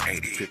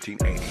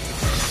 1580.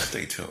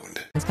 Stay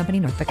tuned. This company,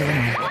 Norfolk,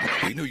 Illinois.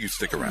 We knew you'd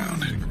stick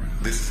around.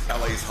 This is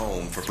LA's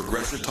home for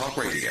progressive talk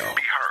radio.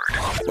 Be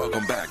heard.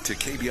 Welcome back to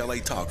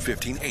KBLA Talk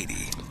 1580.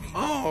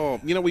 Oh,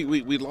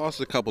 we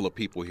lost a couple of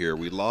people here.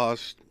 We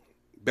lost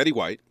Betty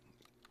White,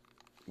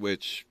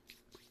 which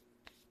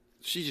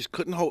she just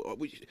couldn't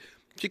hold.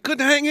 She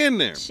couldn't hang in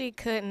there. She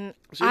couldn't.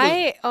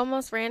 I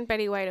almost ran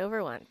Betty White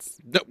over once.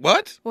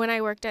 What? When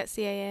I worked at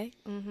CAA.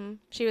 Mm-hmm.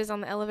 She was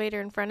on the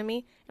elevator in front of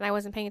me, and I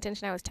wasn't paying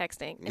attention. I was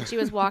texting, and she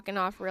was walking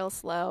off real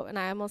slow, and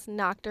I almost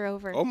knocked her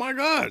over. Oh, my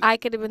God. I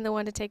could have been the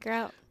one to take her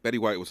out. Betty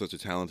White was such a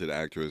talented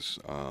actress.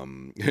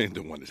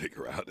 The one to take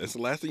her out. That's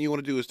the last thing you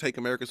want to do is take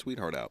America's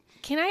Sweetheart out.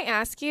 Can I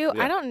ask you?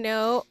 Yeah. I don't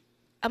know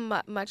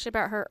much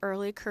about her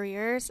early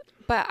careers,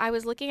 but I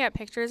was looking at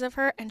pictures of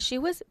her, and she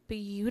was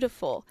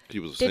beautiful. She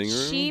was a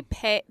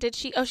singer? Did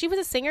she? Oh, she was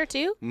a singer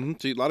too? Mm-hmm.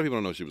 See, a lot of people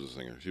don't know she was a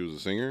singer. She was a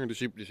singer. Did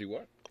she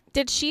what?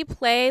 Did she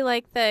play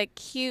like the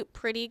cute,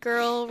 pretty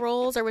girl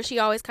roles, or was she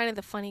always kind of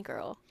the funny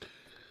girl?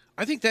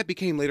 I think that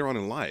became later on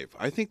in life.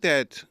 I think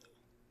that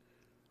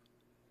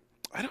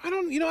I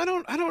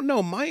don't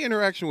know. My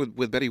interaction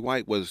with Betty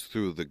White was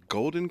through the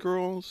Golden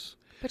Girls.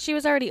 But she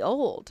was already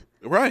old.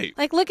 Right.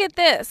 Like, look at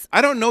this.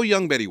 I don't know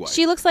young Betty White.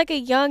 She looks like a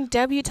young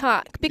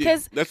debutante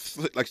because... Yeah, that's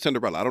like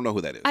Cinderella. I don't know who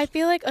that is. I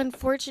feel like,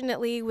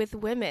 unfortunately, with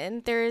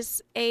women,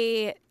 there's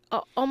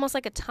almost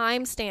like a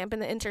time stamp in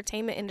the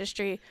entertainment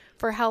industry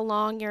for how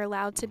long you're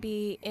allowed to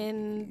be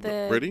in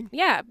the... Pretty?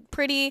 Yeah,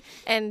 pretty,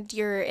 and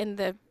you're in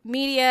the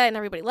media, and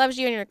everybody loves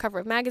you, and you're on the cover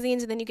of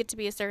magazines, and then you get to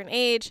be a certain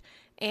age,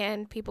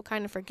 and people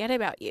kind of forget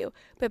about you.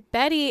 But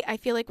Betty, I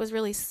feel like, was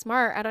really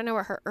smart. I don't know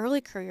what her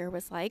early career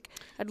was like.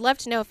 I'd love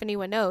to know if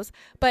anyone knows.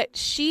 But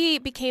she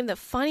became the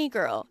funny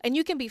girl, and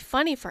you can be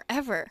funny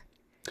forever.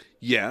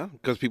 Yeah,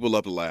 because people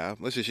love to laugh.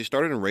 Listen, she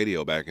started in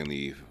radio back in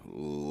the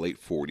late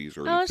 40s,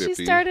 early 50s. Oh, she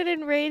started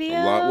in radio?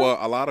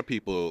 A lot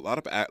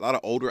of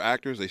older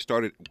actors, they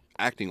started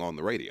acting on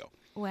the radio.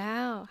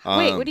 Wow.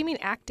 Wait, what do you mean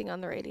acting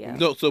on the radio?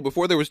 No, so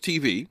before there was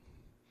TV,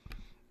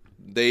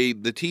 the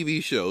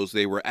TV shows,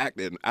 they were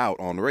acting out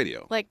on the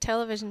radio. Like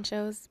television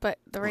shows, but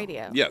the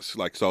radio. Yes,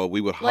 so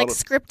we would... Like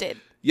scripted?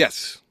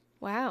 Yes.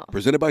 Wow.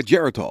 Presented by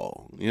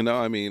Geritol.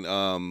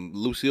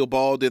 Lucille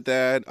Ball did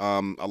that.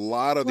 A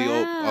lot of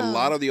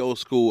the old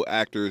school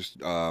actors,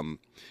 the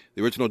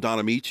original Don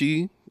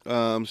Amiche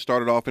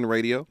started off in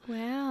radio.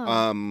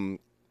 Wow.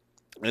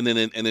 And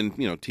then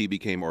TV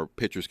came, or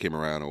pictures came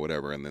around or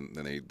whatever, and then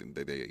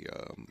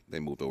they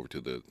moved over to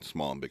the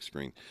small and big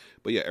screen.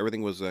 But yeah,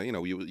 everything was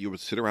you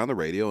would sit around the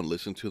radio and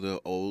listen to the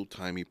old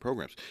timey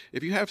programs.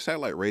 If you have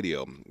satellite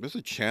radio, there's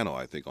a channel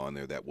I think on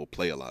there that will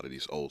play a lot of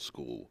these old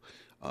school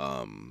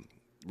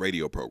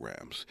radio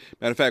programs.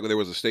 Matter of fact, there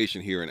was a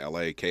station here in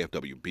LA,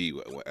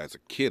 KFWB. As a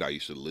kid, I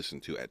used to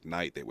listen to at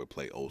night. They would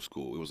play old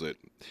school. It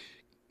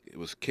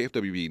was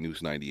KFWB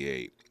News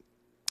 98.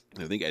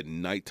 I think at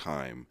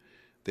nighttime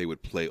they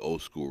would play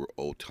old school,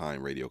 old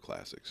time radio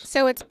classics.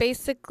 So it's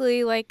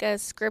basically like a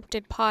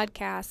scripted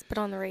podcast, but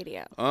on the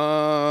radio.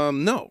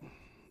 No.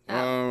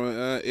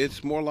 Oh.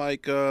 It's more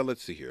like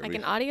let's see here. Like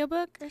an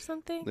audiobook or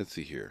something? Let's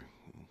see here.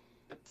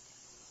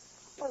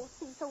 So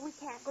we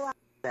can't go out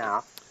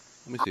now.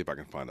 Let me see if I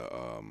can find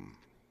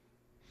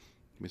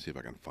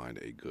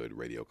a good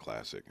radio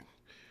classic.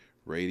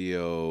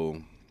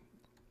 Radio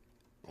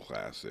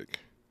classic.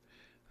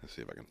 Let's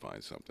see if I can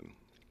find something.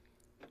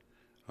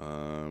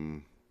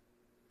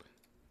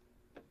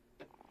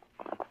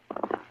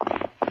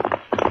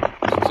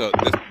 So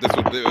this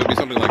would be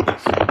something like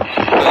this.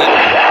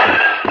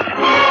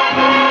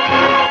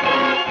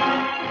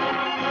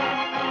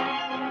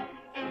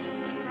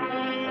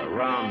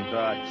 Around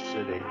Dodge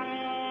City,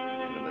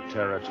 in the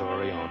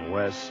territory on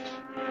West,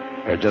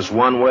 there's just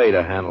one way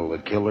to handle the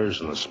killers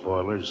and the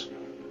spoilers,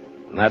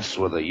 and that's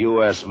with a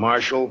U.S.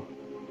 Marshal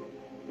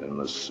and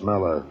the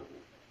smell of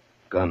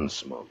gun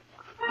smoke.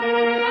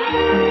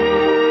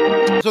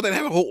 So they'd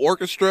have a whole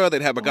orchestra.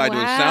 They'd have a guy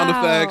doing sound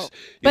effects.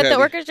 But the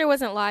orchestra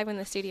wasn't live in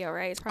the studio,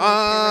 right? It's probably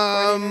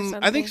pre-recorded or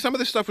something. I think some of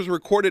this stuff was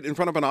recorded in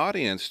front of an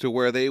audience, to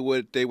where they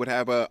would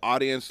have an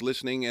audience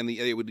listening, and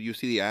you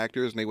see the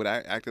actors, and they would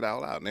act it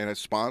all out, and they had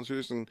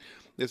sponsors, and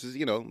this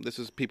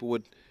is people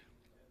would.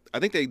 I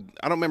don't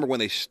remember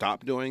when they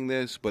stopped doing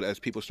this, but as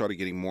people started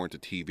getting more into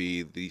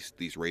TV,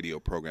 these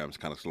radio programs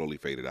kind of slowly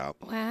faded out.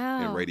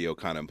 Wow. And radio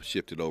kind of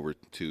shifted over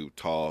to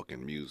talk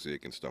and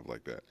music and stuff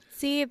like that.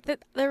 See,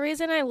 the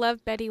reason I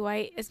love Betty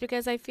White is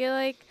because I feel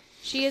like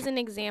she is an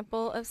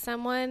example of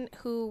someone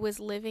who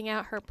was living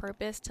out her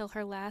purpose till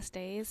her last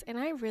days, and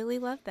I really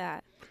love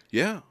that.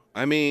 Yeah.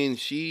 I mean,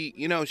 she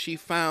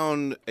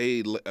found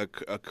a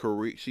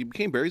career. She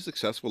became very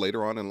successful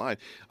later on in life.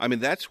 I mean,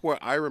 that's where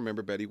I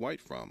remember Betty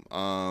White from.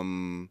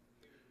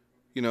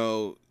 She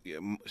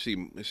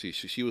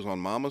was on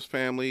Mama's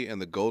Family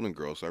and The Golden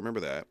Girls, so I remember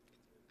that.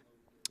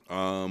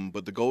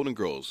 But The Golden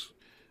Girls,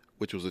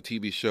 which was a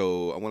TV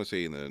show, I want to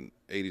say in the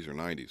 80s or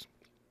 90s.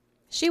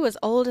 She was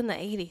old in the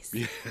 80s.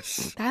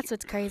 Yes, that's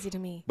what's crazy to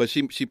me. But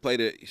she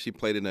played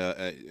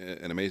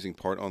an amazing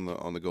part on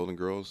the Golden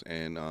Girls,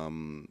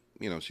 and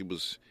she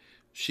was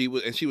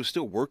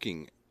still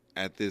working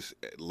at this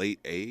late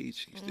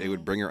age. Mm-hmm. They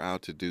would bring her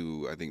out to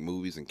do, I think,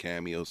 movies and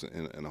cameos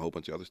and a whole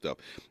bunch of other stuff,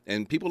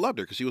 and people loved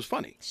her because she was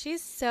funny.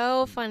 She's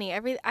so funny.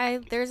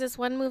 There's this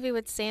one movie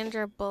with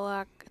Sandra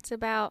Bullock. It's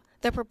about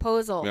The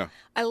Proposal. Yeah.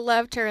 I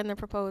loved her in The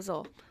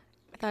Proposal.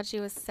 I thought she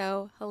was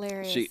so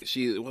hilarious.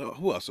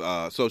 Who else?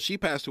 So she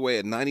passed away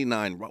at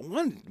 99.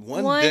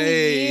 One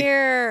day.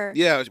 Year.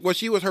 Yeah. Well,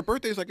 her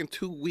birthday's like in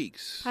 2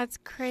 weeks. That's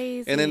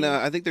crazy. And then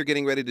I think they're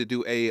getting ready to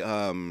do a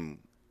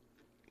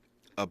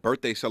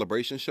birthday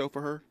celebration show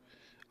for her.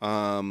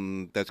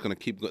 That's gonna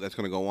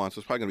go on. So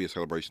it's probably gonna be a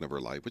celebration of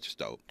her life, which is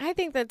dope. I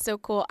think that's so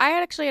cool.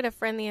 I actually had a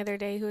friend the other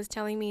day who was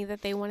telling me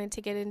that they wanted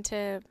to get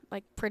into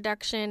like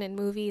production and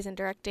movies and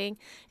directing,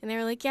 and they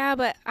were like, "Yeah,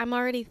 but I'm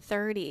already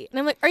 30." And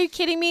I'm like, "Are you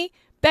kidding me?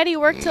 Betty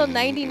worked till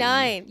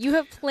 99. You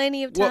have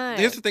plenty of time." Well,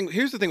 here's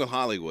the thing with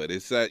Hollywood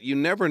is that you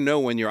never know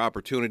when your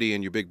opportunity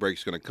and your big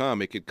break's going to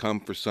come. It could come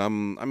for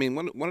some. I mean,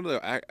 one of the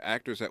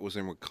actors that was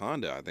in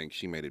Wakanda, I think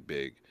she made it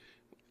big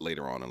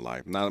later on in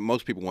life. Now,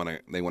 most people want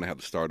to have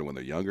to start when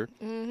they're younger.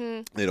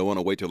 Mm-hmm. They don't want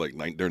to wait till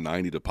they're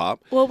 90 to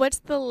pop. Well, what's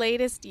the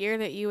latest year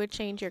that you would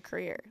change your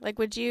career? Like,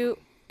 would you,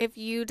 if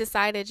you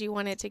decided you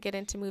wanted to get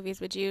into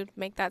movies, would you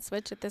make that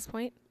switch at this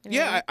point?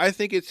 Yeah, I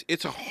think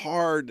it's a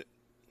hard.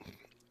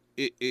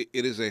 It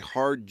is a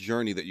hard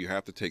journey that you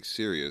have to take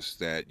serious,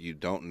 that you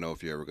don't know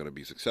if you're ever going to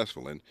be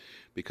successful in,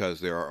 because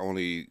there are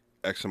only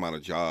X amount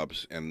of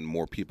jobs and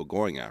more people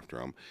going after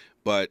them.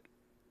 But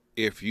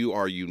if you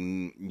are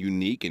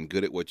unique and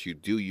good at what you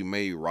do, you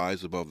may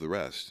rise above the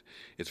rest.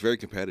 It's very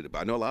competitive.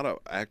 I know a lot of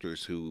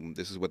actors who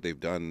this is what they've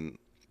done,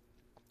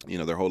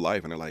 their whole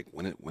life, and they're like,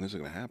 when is it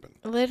going to happen?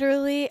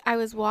 Literally, I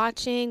was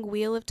watching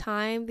Wheel of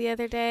Time the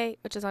other day,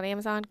 which is on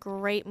Amazon.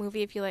 Great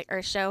movie if you like,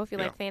 or show if you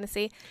like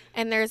fantasy.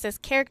 And there's this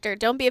character.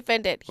 Don't be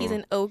offended. He's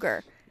an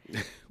ogre.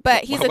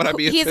 But he's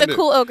a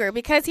cool ogre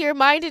because he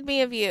reminded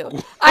me of you.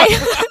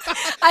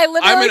 I literally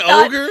I'm an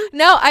ogre?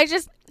 No,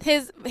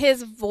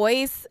 his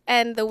voice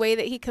and the way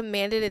that he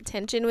commanded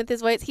attention with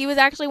his voice. He was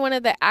actually one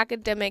of the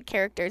academic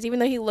characters, even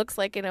though he looks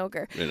like an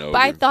ogre. But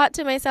I thought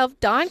to myself,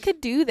 Don could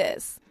do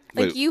this.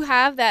 Like, you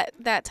have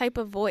that type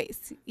of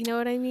voice. You know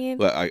what I mean?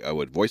 Well, I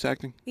would voice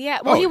acting? Yeah.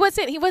 Well, he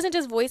wasn't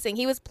just voicing.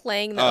 He was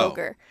playing the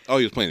ogre. Oh,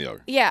 he was playing the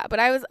ogre. Yeah, but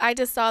I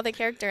just saw the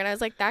character and I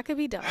was like, that could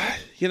be done.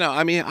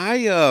 I mean,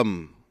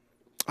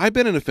 I've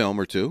been in a film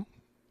or two.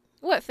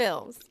 What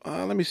films?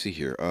 Let me see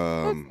here.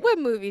 What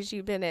movies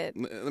you been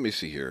in? Let me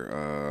see here.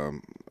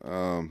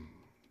 Let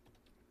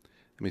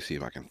me see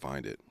if I can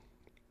find it.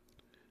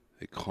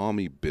 Hey, Call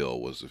Me Bill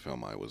was the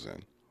film I was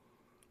in.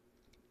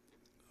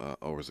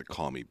 Or was it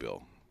Call Me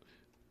Bill?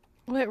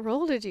 What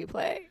role did you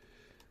play?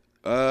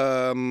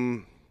 I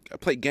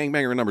played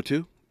Gangbanger number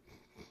 2.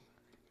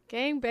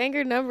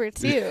 Gangbanger number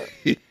 2.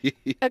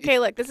 Okay,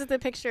 look, this is the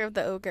picture of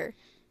the ogre.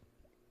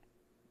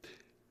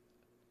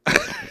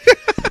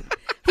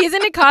 He's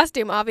in a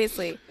costume,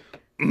 obviously.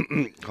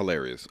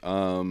 Hilarious.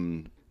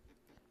 I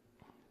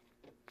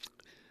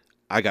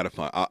gotta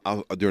find.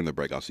 I'll during the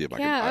break. I'll see if I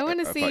can. I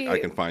want to see. I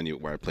can find you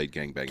where I played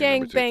Gangbanger.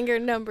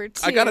 Gangbanger number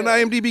 2. I got an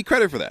IMDb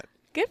credit for that.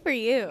 Good for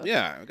you.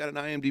 Yeah, I got an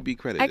IMDb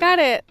credit. I got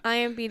it.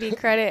 IMDb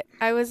credit.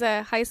 I was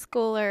a high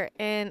schooler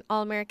in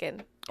All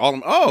American.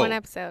 One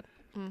episode.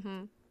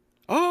 Mm-hmm.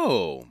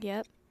 Oh.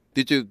 Yep.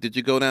 Did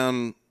you go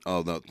down?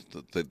 Oh no,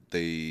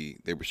 they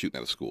were shooting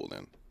at a school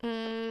then.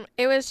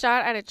 It was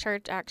shot at a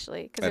church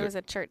actually, because it was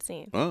a church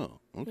scene. Oh,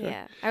 okay.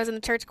 Yeah, I was in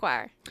the church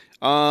choir.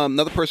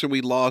 Another person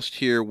we lost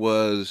here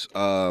was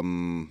let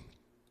me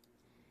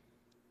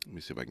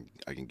see if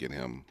I can get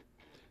him.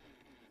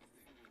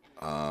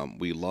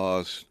 We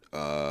lost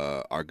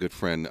our good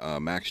friend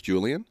Max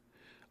Julian.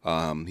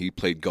 He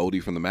played Goldie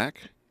from the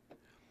Mac.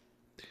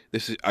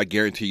 I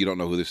guarantee you don't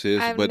know who this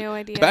is. I have no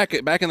idea. Back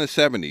in the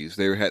 70s,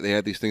 they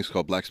had these things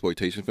called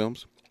blaxploitation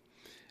films,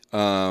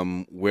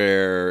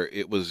 where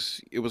it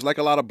was like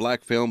a lot of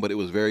black film, but it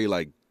was very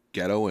like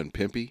ghetto and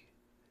pimpy.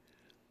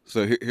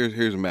 So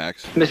here's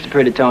Max. Mr.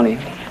 Pretty Tony,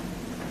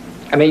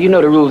 I mean, you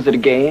know the rules of the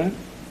game.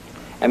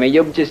 I mean,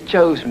 you just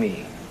chose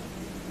me.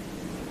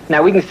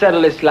 Now we can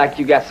settle this like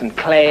you got some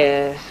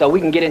class, so we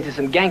can get into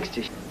some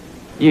gangster shit.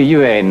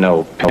 You ain't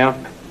no pimp.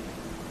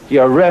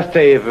 You're a rest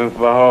haven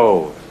for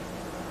hoes.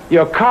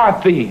 You're a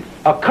car thief.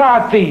 A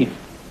car thief.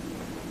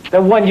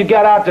 The one you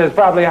got out there is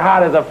probably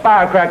hot as a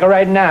firecracker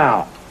right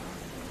now.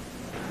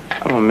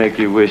 I'm gonna make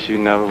you wish you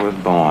never was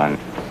born.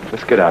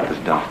 Let's get out this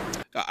dump.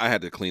 I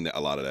had to clean a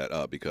lot of that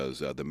up because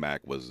the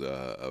Mac was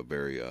a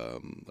very a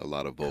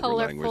lot of vulgar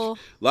language, a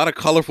lot of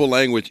colorful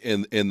language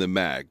in the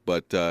Mac.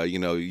 But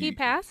he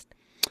passed.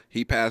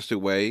 He passed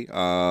away.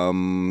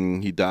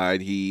 He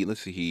died.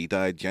 He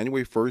died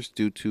January 1st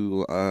due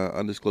to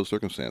undisclosed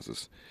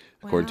circumstances,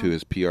 according to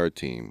his PR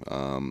team.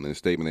 In a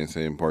statement, they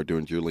say in part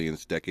during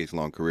Julian's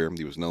decades-long career,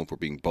 he was known for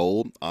being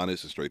bold,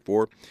 honest, and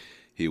straightforward.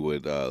 He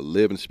would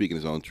live and speak in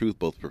his own truth,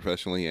 both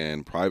professionally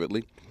and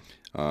privately.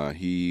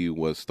 He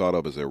was thought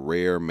of as a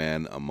rare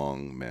man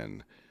among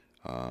men.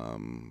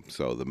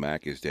 So the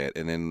Mac is dead.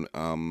 And then,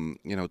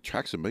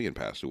 Tracks a Million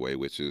passed away,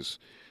 which is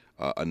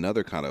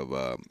another kind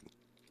of,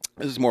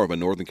 this is more of a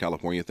Northern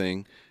California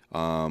thing.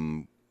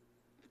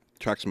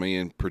 Tracks a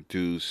Million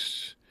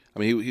produced,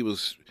 he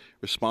was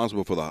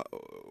responsible for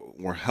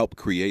or helped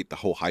create the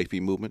whole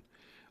hyphy movement.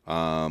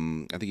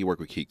 I think he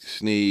worked with Keith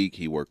Sneak.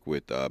 He worked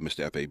with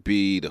Mr. FAB,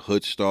 the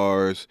Hood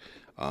Stars,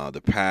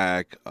 the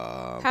Pack,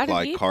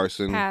 Clyde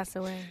Carson. Pass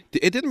away?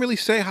 It didn't really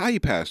say how he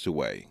passed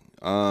away.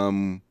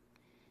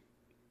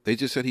 They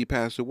just said he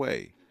passed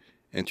away.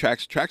 And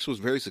Trax was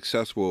very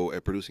successful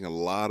at producing a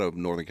lot of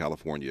Northern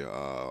California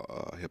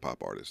hip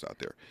hop artists out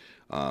there.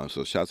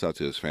 So shouts out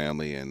to his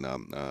family, and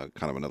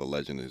kind of another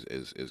legend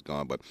is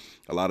gone. But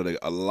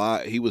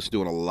he was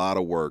doing a lot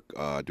of work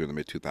during the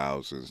mid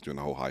 2000s, during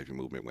the whole hyphy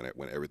movement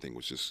when everything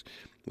was just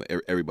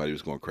everybody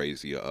was going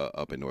crazy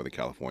up in Northern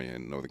California,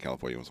 and Northern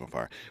California was on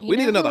fire. We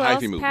need another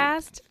hyphy movement.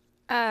 Passed?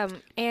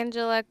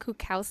 Angela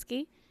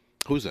Kukowski.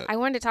 Who's that? I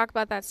wanted to talk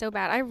about that so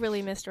bad. I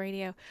really missed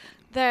radio.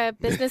 The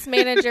business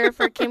manager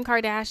for Kim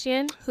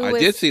Kardashian, who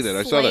was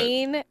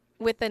slain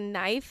with a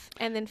knife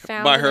and then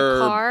found in a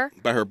car.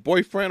 By her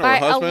boyfriend or her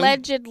husband?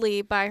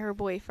 Allegedly by her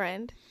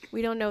boyfriend.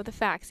 We don't know the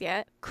facts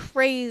yet.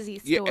 Crazy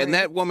story. Yeah, and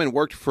that woman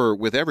worked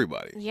with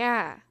everybody.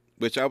 Yeah.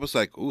 Which I was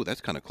like, ooh,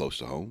 that's kind of close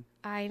to home.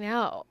 I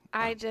know.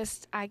 I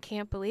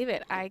can't believe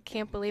it. I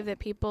can't believe that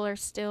people are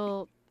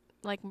still,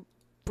 like,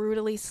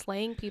 brutally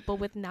slaying people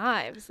with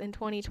knives in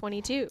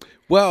 2022.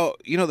 Well,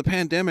 the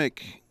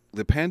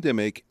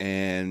pandemic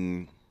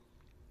and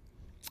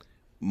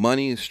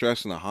money and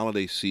stress in the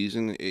holiday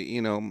season,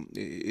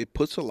 it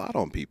puts a lot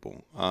on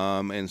people.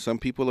 And some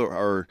people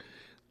are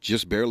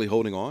just barely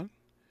holding on.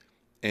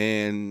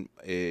 And,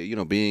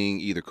 being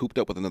either cooped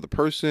up with another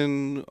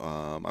person.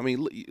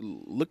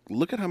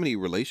 Look at how many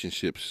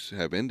relationships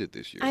have ended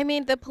this year.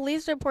 The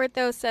police report,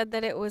 though, said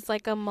that it was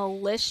like a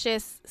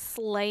malicious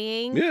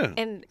slaying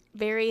and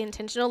very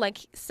intentional. Like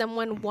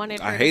someone wanted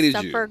her to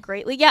suffer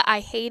greatly. Yeah, I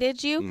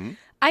hated you. Mm-hmm.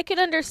 I could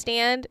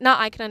understand. Not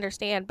I could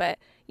understand, but,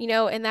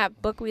 in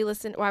that book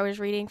I was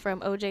reading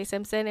from O.J.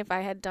 Simpson, if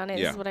I had done it,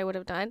 this is what I would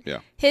have done. Yeah.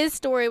 His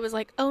story was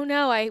like, oh,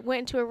 no, I went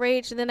into a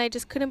rage, and then I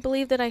just couldn't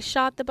believe that I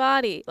shot the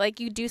body. Like,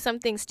 you do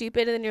something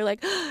stupid, and then you're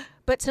like,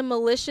 but to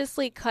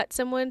maliciously cut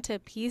someone to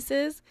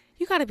pieces,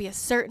 you got to be a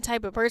certain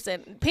type of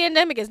person.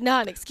 Pandemic is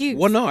not an excuse.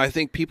 Well, no, I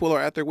think people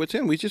are at their wits'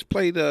 end. We just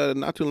played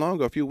not too long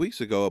ago, a few weeks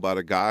ago, about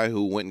a guy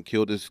who went and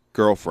killed his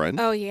girlfriend.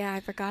 Oh, yeah,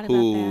 I forgot about that.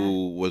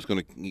 Who was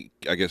going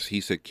to, I guess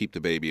he said, keep the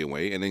baby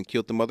away, and then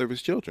killed the mother of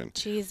his children.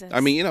 Jesus.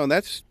 I mean,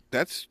 that's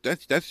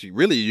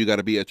really, you got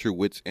to be at your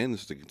wits'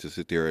 ends to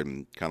sit there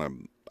and kind of,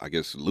 I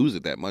guess, lose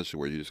it that much to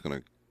where you're just going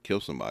to kill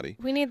somebody.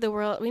 We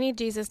need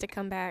Jesus to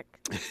come back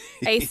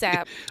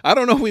ASAP. I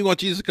don't know if we want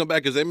Jesus to come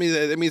back, because that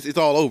means it's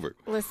all over.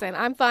 Listen,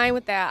 I'm fine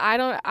with that.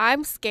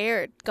 I'm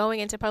scared going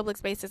into public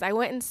spaces. I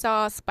went and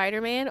saw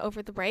Spider-Man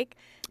over the break,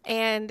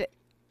 and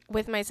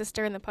with my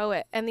sister and the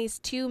poet, and these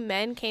two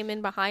men came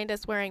in behind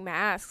us wearing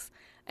masks,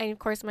 and of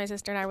course my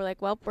sister and I were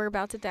like, well, we're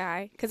about to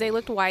die, because they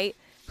looked white.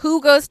 Who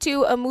goes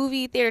to a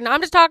movie theater? No, I'm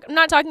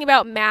not talking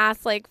about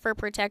masks like for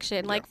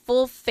protection, like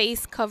full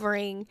face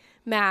covering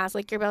masks,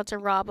 like you're about to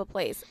rob a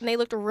place. And they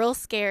looked real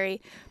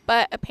scary.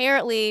 But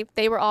apparently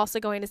they were also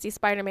going to see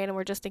Spider-Man and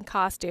were just in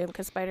costume,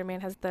 because Spider-Man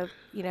has the,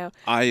 the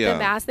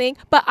mask thing.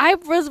 But I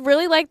was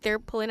really like, they're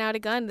pulling out a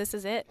gun. This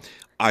is it.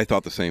 I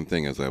thought the same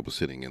thing as I was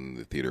sitting in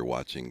the theater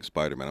watching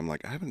Spider-Man. I'm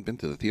like, I haven't been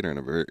to the theater in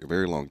a very,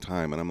 very long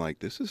time. And I'm like,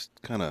 this is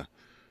kind of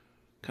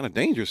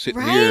dangerous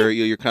sitting here.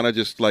 You're kind of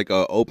just like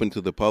open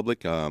to the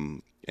public.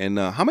 And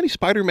how many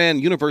Spider-Man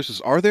universes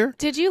are there?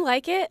 Did you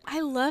like it? I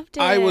loved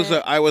it. I was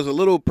a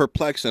little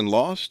perplexed and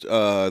lost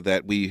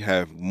that we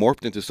have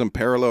morphed into some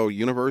parallel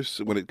universe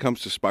when it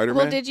comes to Spider-Man.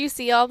 Well, did you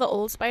see all the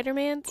old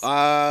Spider-Mans?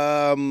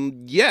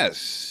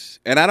 Yes.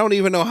 And I don't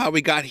even know how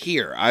we got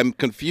here. I'm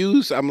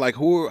confused. I'm like,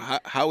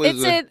 how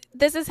is it?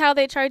 This is how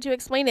they tried to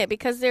explain it,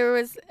 because there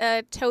was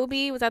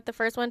Toby, was that the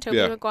first one? Toby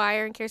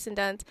Maguire and Kirsten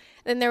Dunst.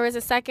 Then there was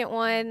a second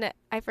one,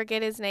 I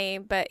forget his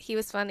name, but he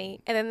was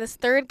funny. And then this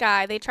third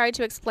guy, they tried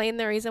to explain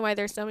the reason why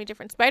there's so many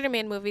different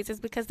Spider-Man movies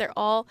is because they're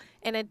all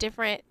in a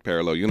different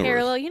parallel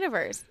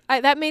universe.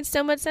 That made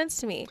so much sense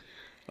to me.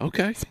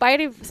 Okay.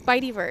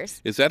 Spideyverse.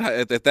 Is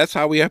that's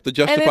how we have to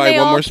justify and then they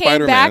one all more came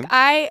Spider-Man?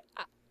 Back.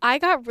 I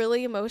got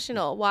really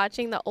emotional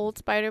watching the old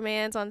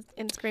Spider-Mans on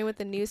screen with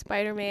the new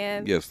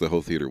Spider-Man. Yes, the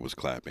whole theater was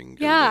clapping.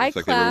 Yeah, it's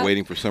like they were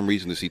waiting for some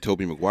reason to see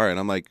Tobey Maguire, and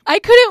I'm like, I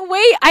couldn't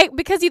wait.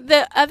 Because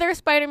the other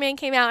Spider-Man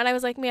came out, and I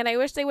was like, man, I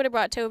wish they would have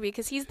brought Tobey,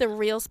 because he's the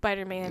real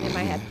Spider-Man in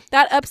my head.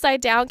 That upside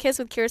down kiss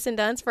with Kirsten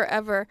Dunst,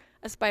 forever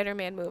a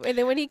Spider-Man movie. And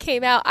then when he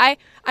came out,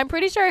 I'm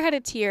pretty sure I had a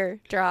tear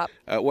drop.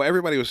 Well,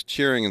 everybody was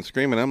cheering and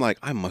screaming. I'm like,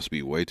 I must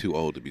be way too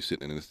old to be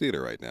sitting in the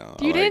theater right now.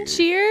 You didn't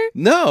cheer?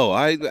 No,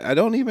 I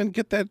don't even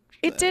get that.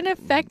 It didn't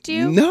affect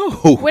you? No.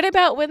 What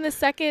about when the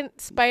second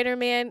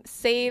Spider-Man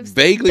saves...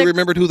 Vaguely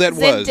remembered who that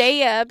was.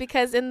 Zendaya,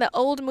 because in the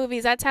old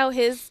movies, that's how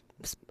his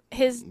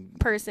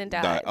person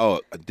died. Oh,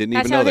 I didn't even know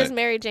that. That's how his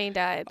Mary Jane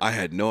died. I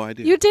had no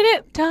idea. You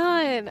didn't?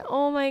 Done.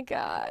 Oh, my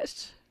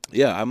gosh.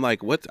 Yeah, I'm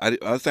like, what? I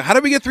was like, how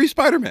did we get 3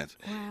 Spider-Mans?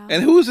 Wow.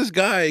 And who is this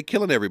guy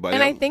killing everybody?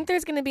 And I think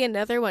there's going to be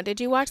another one.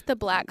 Did you watch the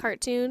Black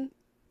cartoon?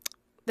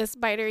 The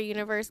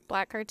Spider-Universe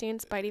Black cartoon,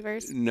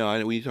 Spideyverse? No, I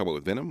know what you talking about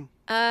with Venom?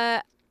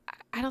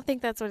 I don't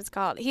think that's what it's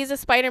called. He's a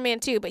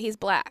Spider-Man too, but he's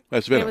black.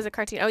 That's Venom. It was a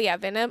cartoon. Oh yeah,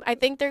 Venom. I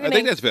think they're gonna. I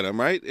think that's Venom,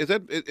 right? Is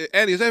that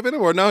Andy? Is that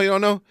Venom or no? You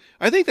don't know?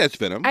 I think that's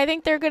Venom. I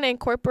think they're gonna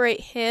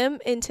incorporate him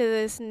into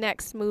this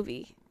next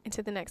movie.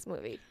 Into the next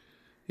movie.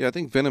 Yeah, I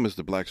think Venom is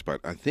the Black Spider.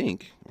 I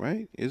think,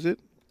 right? Is it?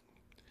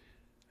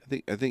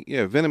 I think.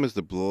 Yeah, Venom is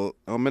the blue.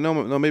 Oh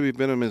no, maybe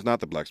Venom is not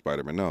the Black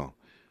Spider-Man. No.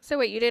 So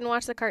wait, you didn't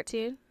watch the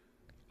cartoon?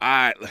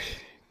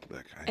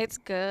 It's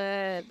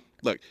good.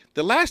 Look,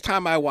 the last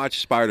time I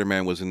watched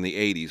Spider-Man was in the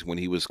 '80s when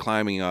he was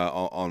climbing on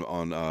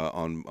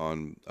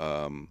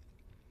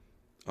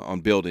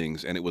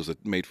buildings, and it was a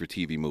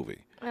made-for-TV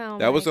movie. Oh,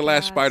 that was the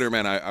last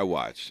Spider-Man I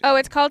watched. Oh,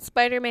 it's called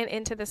Spider-Man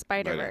Into the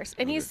Spider-Verse,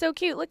 and he's so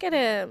cute. Look at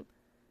him.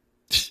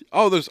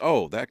 Oh,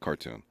 that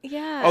cartoon.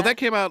 Yeah. Oh, that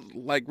came out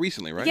like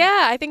recently, right?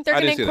 Yeah, I think they're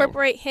going to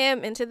incorporate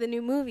him into the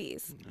new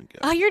movies. Okay.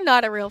 Oh, you're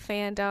not a real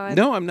fan, Don.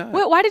 No, I'm not.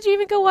 Why did you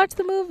even go watch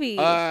the movie?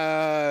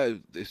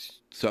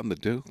 It's something to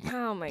do.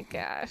 Oh my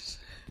gosh.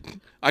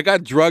 I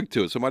got drugged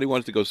to it. Somebody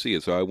wanted to go see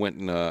it, so I went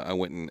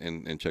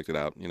and checked it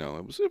out. You know,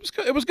 it was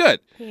good.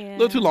 Yeah. A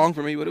little too long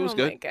for me, but it was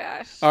good. Oh my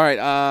gosh. All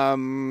right.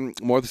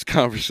 More of this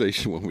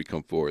conversation when we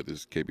come forward.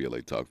 This is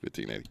KBLA Talk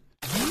 1580.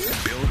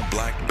 Build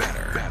Black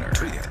better.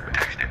 Tweet it.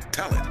 Text it.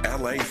 Tell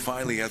it. LA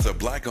finally has a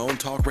black-owned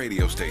talk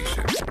radio station.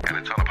 And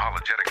it's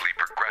unapologetically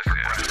progressive.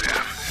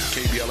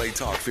 KBLA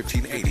Talk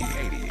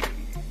 1580.